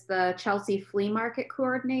is the Chelsea Flea Market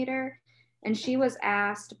coordinator, and she was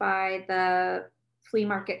asked by the flea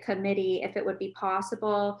market committee if it would be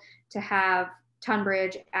possible to have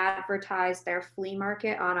Tunbridge advertise their flea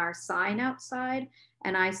market on our sign outside.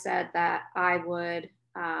 And I said that I would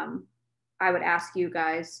ask you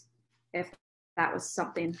guys if that was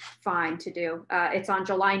something fine to do. It's on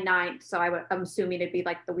July 9th, so I'm assuming it'd be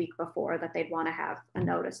like the week before that they'd want to have a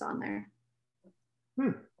notice on there.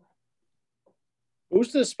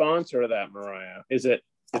 Who's the sponsor of that, Mariah? It's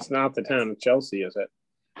not the town of Chelsea, is it?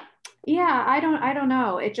 Yeah, I don't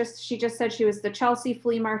know. She just said she was the Chelsea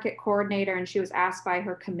Flea Market coordinator, and she was asked by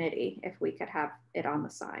her committee if we could have it on the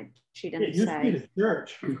sign. She didn't say. It used to be the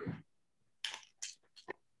church.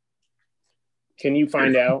 Can you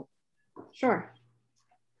find out? Sure.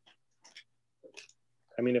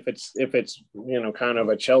 I mean, if it's kind of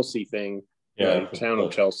a Chelsea thing, yeah, town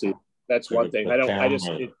of Chelsea, that's one thing.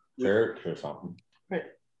 Church or something. Right.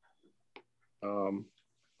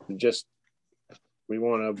 We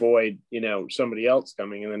want to avoid, somebody else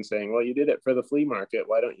coming and then saying, well, you did it for the flea market.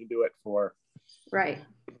 Why don't you do it for, right,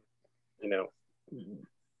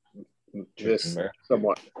 this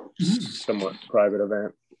somewhat private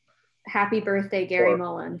event? Happy birthday, Gary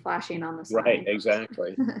Mullen, flashing on the sign. Right,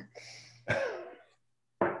 exactly.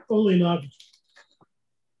 Only not.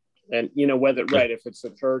 And if it's a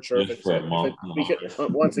church or because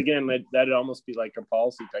once again, that'd almost be like a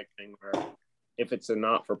policy type thing where if it's a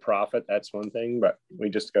not-for-profit, that's one thing, but we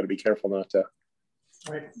just got to be careful not to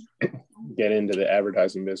get into the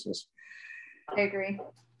advertising business. I agree.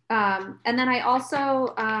 And then I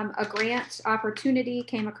also, a grant opportunity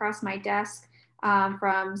came across my desk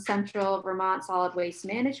from Central Vermont Solid Waste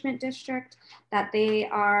Management District that they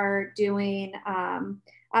are doing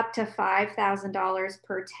up to $5,000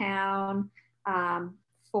 per town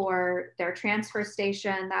for their transfer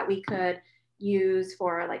station that we could use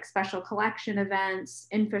for like special collection events,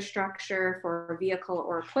 infrastructure for vehicle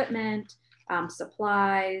or equipment,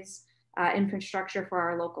 supplies, infrastructure for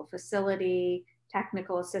our local facility,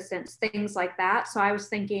 technical assistance, things like that. So I was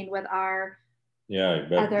thinking with our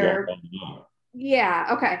other,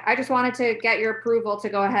 okay. I just wanted to get your approval to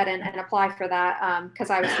go ahead and apply for that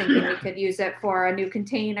because I was thinking we could use it for a new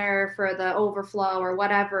container for the overflow or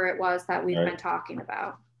whatever it was that we've been talking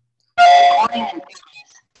about.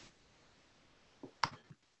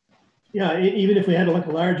 Yeah, even if we had like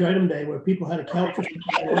a large item day where people had a couch or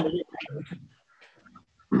something,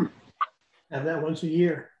 have that once a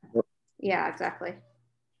year. Yeah, exactly.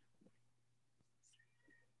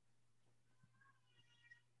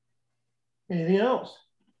 Anything else?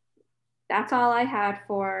 That's all I had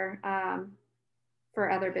for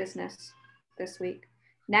other business this week.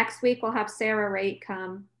 Next week we'll have Sarah Raitt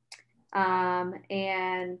come,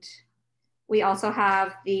 and we also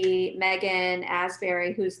have the Megan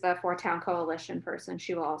Asbury, who's the Four Town Coalition person.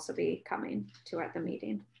 She will also be coming at the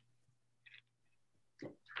meeting.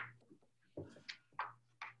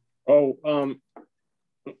 Oh,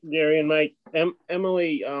 Gary and Mike,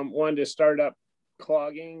 Emily wanted to start up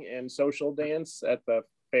clogging and social dance at the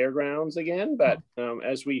fairgrounds again, but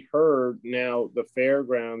as we heard, now the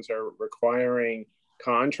fairgrounds are requiring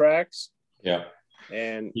contracts. Yeah.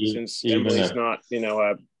 And since Emily's not,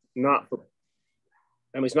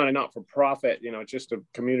 Emily's not a not-for-profit, it's just a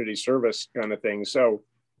community service kind of thing. So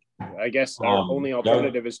I guess our only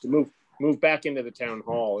alternative is to move back into the town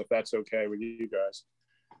hall, if that's okay with you guys.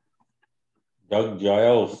 Doug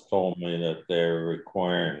Giles told me that they're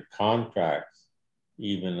requiring contracts,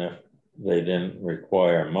 even if they didn't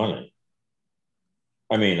require money.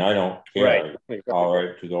 I mean, I don't care. Right. All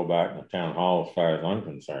right to go back to town hall as far as I'm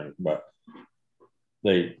concerned, but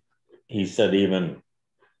he said even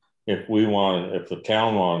if the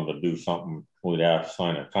town wanted to do something, we'd have to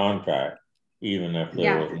sign a contract, even if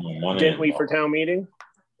there was no money. Did we for town meeting?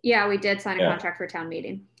 Yeah, we did sign a contract for town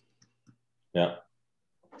meeting. Yeah.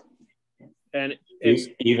 And it's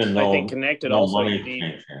even though I think connected also you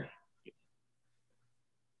need,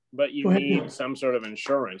 but you need some sort of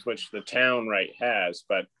insurance, which the town has,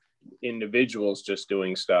 but individuals just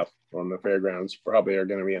doing stuff on the fairgrounds probably are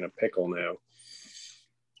going to be in a pickle now.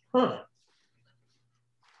 Huh.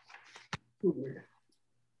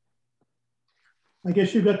 I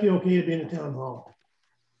guess you got the okay to be in the town hall.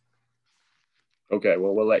 Okay,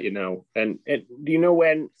 well, we'll let you know. And do you know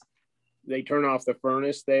when they turn off the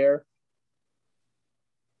furnace there?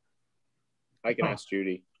 I can ask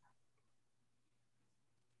Judy.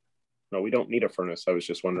 No, we don't need a furnace. I was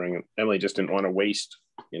just wondering. Emily just didn't want to waste,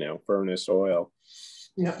 furnace oil.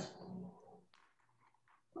 Yeah.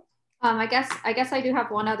 I guess I do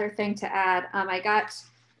have one other thing to add. I got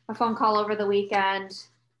a phone call over the weekend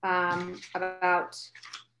about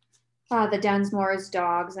the Densmore's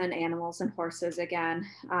dogs and animals and horses again.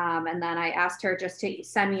 And then I asked her just to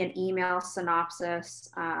send me an email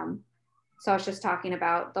synopsis. So I was just talking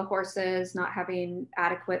about the horses not having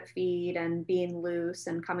adequate feed and being loose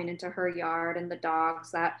and coming into her yard, and the dogs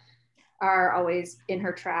that are always in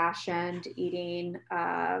her trash and eating,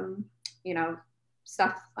 you know,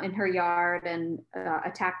 stuff in her yard, and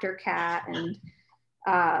attacked her cat, and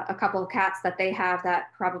a couple of cats that they have that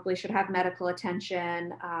probably should have medical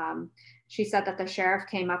attention. She said that the sheriff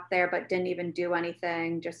came up there but didn't even do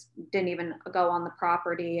anything, just didn't even go on the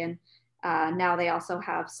property. And now they also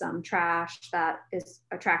have some trash that is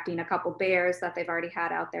attracting a couple bears that they've already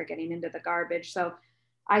had out there getting into the garbage. So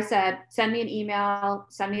I said, send me an email,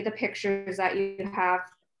 send me the pictures that you have,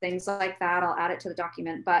 things like that. I'll add it to the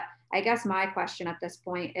document. But I guess my question at this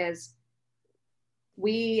point is,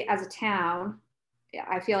 we as a town,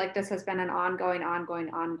 I feel like this has been an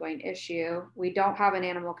ongoing issue. We don't have an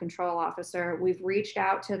animal control officer. We've reached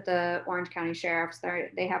out to the Orange County sheriffs.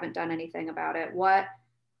 They haven't done anything about it. What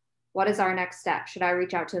is our next step? Should I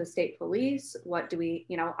reach out to the state police? What do we,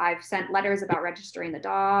 you know, I've sent letters about registering the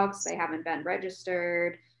dogs. They haven't been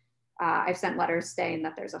registered. I've sent letters saying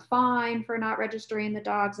that there's a fine for not registering the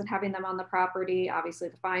dogs and having them on the property. Obviously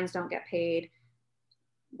the fines don't get paid.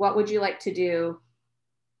 What would you like to do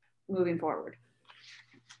moving forward?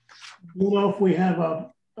 Do you know if we have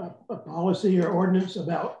a policy or ordinance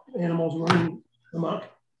about animals running amok?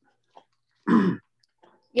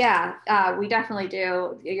 Yeah, we definitely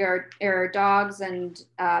do. Your dogs and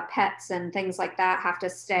pets and things like that have to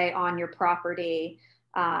stay on your property.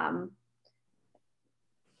 I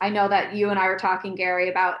know that you and I were talking, Gary,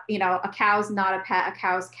 about, you know, a cow's not a pet, a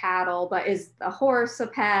cow's cattle, but is a horse a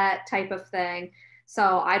pet type of thing.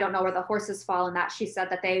 So I don't know where the horses fall in that. She said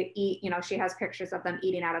that they eat, you know, she has pictures of them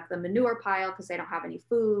eating out of the manure pile because they don't have any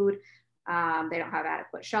food. They don't have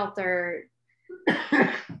adequate shelter.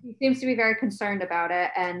 He seems to be very concerned about it.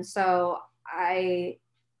 And so I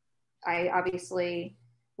obviously,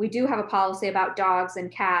 we do have a policy about dogs and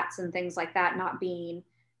cats and things like that not being,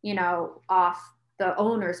 you know, off the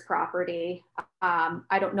owner's property.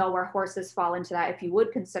 I don't know where horses fall into that. If you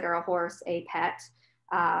would consider a horse a pet,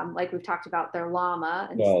 like we've talked about their llama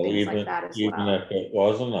and things like that as well. Even if it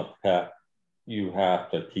wasn't a pet, you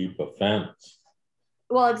have to keep a fence.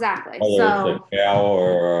 Well, exactly. Whether it's a cow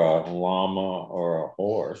or a llama or a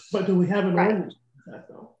horse. But do we have an ordinance for that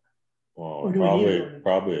though? Well,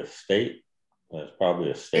 probably a state. That's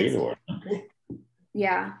probably a state ordinance.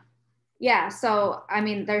 Yeah. Yeah. So I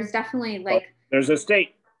mean, there's definitely like there's a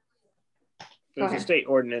state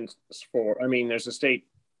ordinance for, I mean, there's a state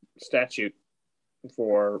statute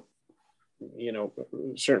for, you know,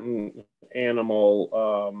 certain animal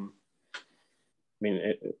I mean,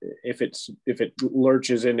 if it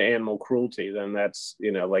lurches into animal cruelty, then that's,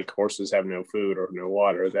 you know, like horses have no food or no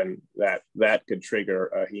water, then that could trigger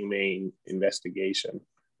a humane investigation,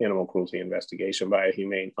 animal cruelty investigation by a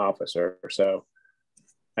humane officer. So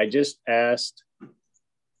I just asked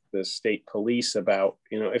the state police about,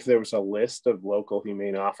 you know, if there was a list of local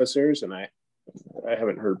humane officers, and I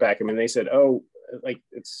haven't heard back. I mean, they said, oh, like,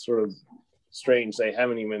 it's sort of strange. They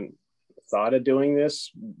haven't even thought of doing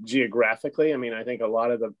this geographically. I mean, I think a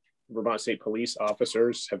lot of the Vermont State Police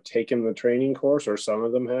officers have taken the training course, or some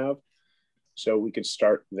of them have. So we could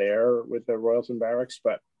start there with the Royalton Barracks,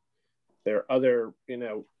 but there are other, you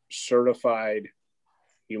know, certified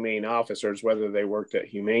humane officers, whether they worked at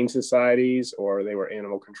humane societies or they were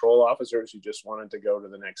animal control officers who just wanted to go to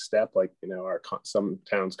the next step, like, you know, some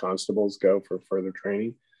towns constables go for further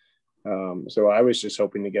training. So I was just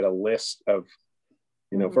hoping to get a list of,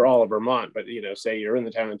 you know, for all of Vermont, but, you know, say you're in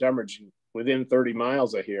the town of Tunbridge, within 30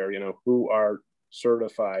 miles of here, you know, who are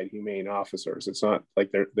certified humane officers. It's not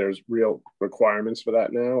like there's real requirements for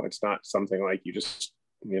that now. It's not something like you just,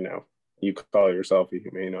 you know, you call yourself a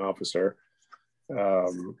humane officer.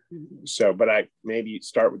 So, but I maybe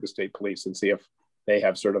start with the state police and see if they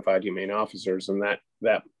have certified humane officers, and that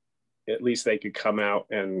at least they could come out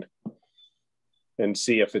and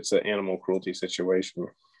see if it's an animal cruelty situation.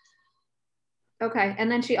 Okay.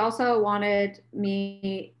 And then she also wanted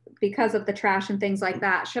me, because of the trash and things like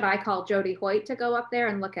that, should I call Jody Hoyt to go up there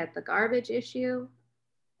and look at the garbage issue?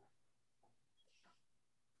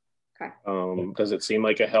 Okay. Does it seem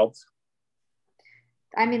like a help?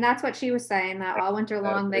 I mean, that's what she was saying, that all winter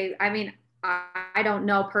long, I don't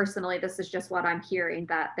know personally, this is just what I'm hearing,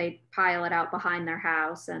 that they pile it out behind their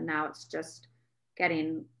house and now it's just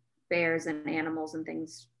getting bears and animals and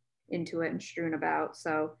things into it and strewn about.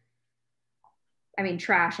 So I mean,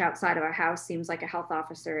 trash outside of our house seems like a health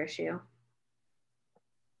officer issue.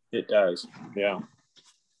 It does. Yeah.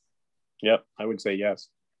 Yep. I would say yes.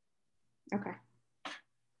 Okay.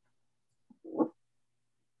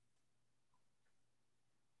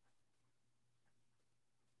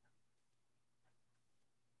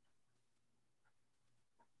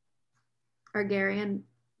 Are Gary and,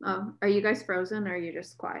 are you guys frozen or are you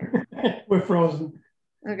just quiet? We're frozen.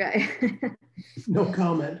 Okay. No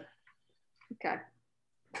comment. Okay.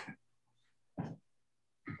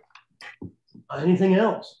 Anything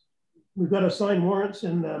else? We've got to sign warrants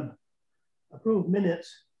and approve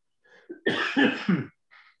minutes.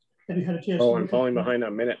 Have you had a chance? Oh, I'm falling behind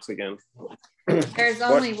on minutes again. There's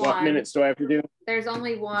only one. What minutes do I have to do? There's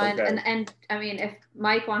only one. Okay. And I mean, if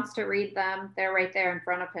Mike wants to read them, they're right there in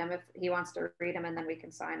front of him. If he wants to read them, and then we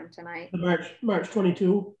can sign them tonight. The March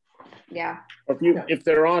 22. Yeah. If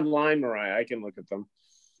they're online, Mariah, I can look at them.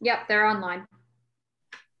 Yep, they're online.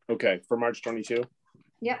 Okay, for March 22?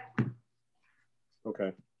 Yep.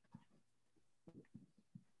 Okay.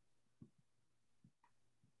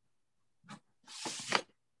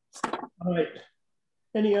 All right.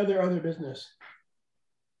 Any other business?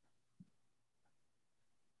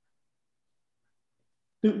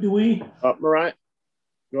 Do we? Mariah,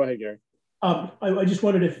 go ahead, Gary. I just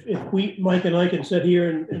wondered if Mike and I can sit here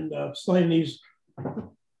and sign these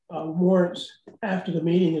warrants after the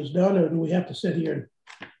meeting is done, or do we have to sit here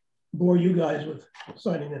and bore you guys with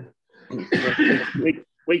signing in?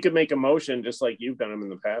 We could make a motion just like you've done them in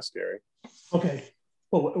the past, Gary. Okay.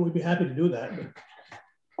 Well, we'd be happy to do that.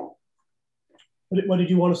 What did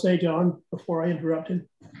you want to say, John, before I interrupted?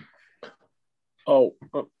 Oh,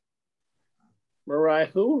 Mariah,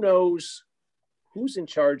 who knows who's in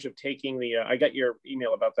charge of taking the, I got your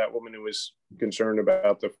email about that woman who was concerned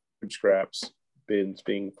about the food scraps bins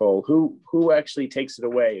being full. Who actually takes it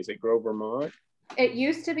away? Is it Grove, Vermont? It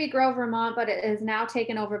used to be Grove, Vermont, but it is now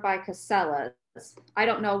taken over by Casella's. I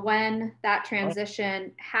don't know when that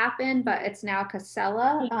transition happened, but it's now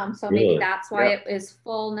Casella. So maybe that's why it is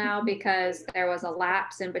full now, because there was a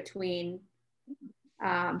lapse in between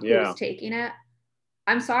who was taking it.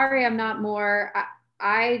 I'm sorry, I'm not more.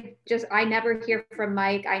 I never hear from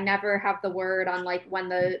Mike. I never have the word on like when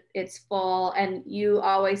it's full, and you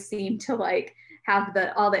always seem to like have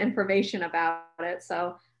all the information about it.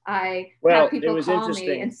 So I have people call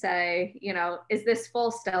me and say, you know, is this full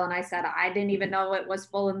still? And I said, I didn't even know it was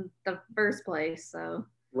full in the first place. So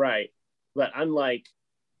right, but unlike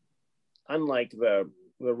the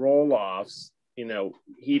roll-offs, you know,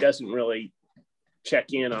 he doesn't really check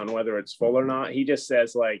in on whether it's full or not. He just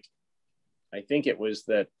says like, I think it was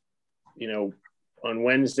that, you know, on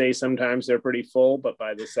Wednesday sometimes they're pretty full, but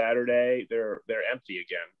by the Saturday they're empty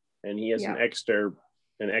again. And he has an extra,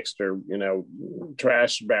 you know,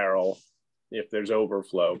 trash barrel if there's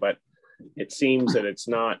overflow. But it seems that it's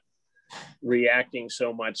not reacting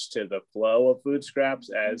so much to the flow of food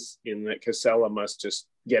scraps as in that Casella must just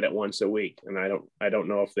get it once a week. And I don't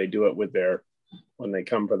know if they do it with when they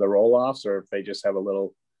come for the roll-offs, or if they just have a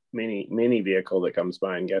little mini vehicle that comes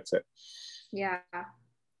by and gets it. Yeah,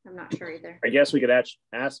 I'm not sure either. I guess we could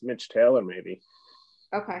ask Mitch Taylor maybe.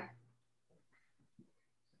 Okay.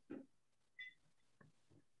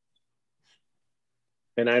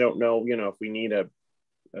 And I don't know, you know, if we need a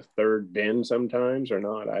third bin sometimes or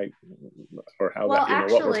not. Or how well, that,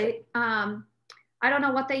 you know, actually, I don't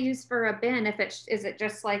know what they use for a bin. Is it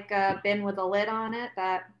just like a bin with a lid on it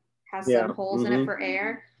that has some holes in it for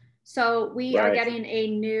air? So we are getting a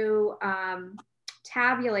new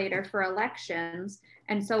tabulator for elections,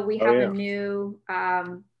 and so we have a new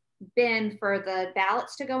bin for the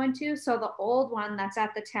ballots to go into. So the old one that's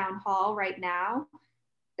at the town hall right now,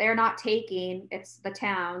 they're not taking, it's the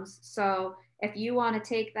towns. So if you want to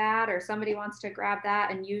take that, or somebody wants to grab that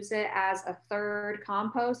and use it as a third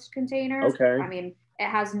compost container, I mean, it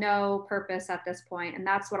has no purpose at this point, and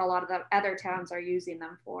that's what a lot of the other towns are using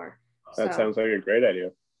them for. That sounds like a great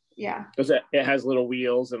idea. Yeah. Because it has little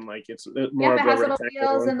wheels and like it's more. Yeah, it has little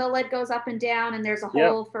wheels and the lid goes up and down, and there's a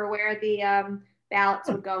hole for where the ballots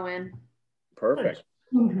would go in. Perfect.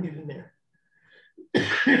 Get in there.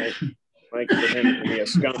 Like for him to be a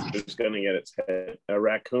skunk who's going to get its head, a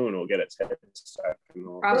raccoon will get its head stuck in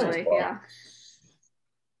the probably, yeah.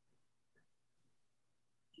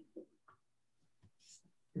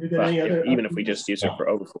 Even if we just use it for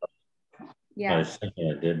overflow. Yeah. I was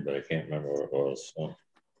thinking I did, but I can't remember what it was. So.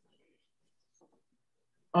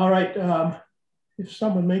 All right. If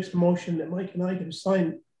someone makes a motion that Mike and I can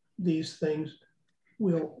sign these things,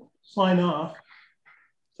 we'll sign off.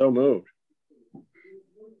 So moved.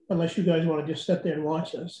 Unless you guys want to just sit there and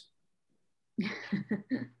watch us.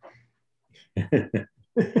 That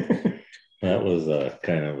was a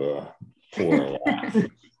kind of a poor laugh.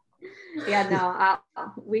 Yeah, no,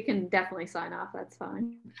 we can definitely sign off. That's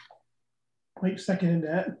fine. Mike seconded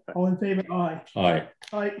that. All in favor? Aye. Aye.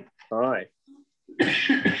 Aye. Aye.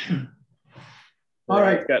 All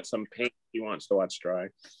right. I've got some paint he wants to watch dry.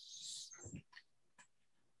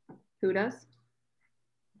 Who does?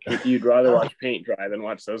 You'd rather watch paint dry than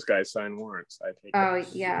watch those guys sign warrants. I think. Oh,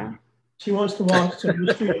 yeah. She wants to walk to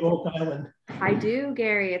the street of Oak Island. I do,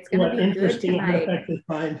 Gary. It's going What to be good interesting tonight. artifact they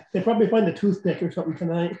find. They probably find the toothpick or something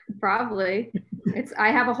tonight. Probably.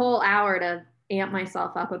 I have a whole hour to amp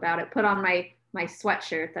myself up about it. Put on my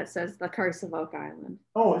sweatshirt that says The Curse of Oak Island.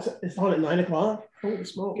 Oh, it's on at 9 o'clock? Holy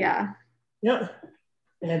smoke. Yeah. Yeah.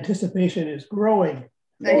 Anticipation is growing.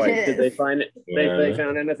 Boy, did they find it? They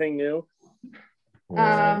found anything new?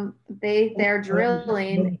 They're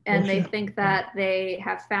drilling and they think that they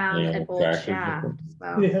have found an old shaft.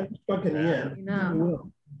 So They have stuck in the end. you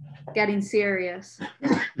know, getting serious.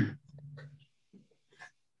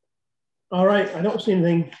 All right. I don't see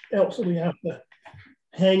anything else that we have to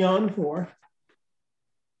hang on for.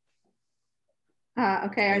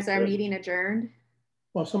 Okay, is our meeting adjourned?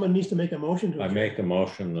 Well, someone needs to make a motion to I make a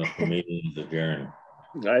motion that the meeting is adjourned.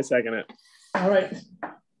 I second it. All right.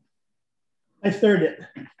 I third it.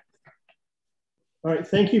 All right.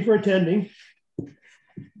 Thank you for attending.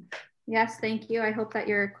 Yes, thank you. I hope that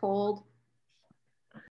your cold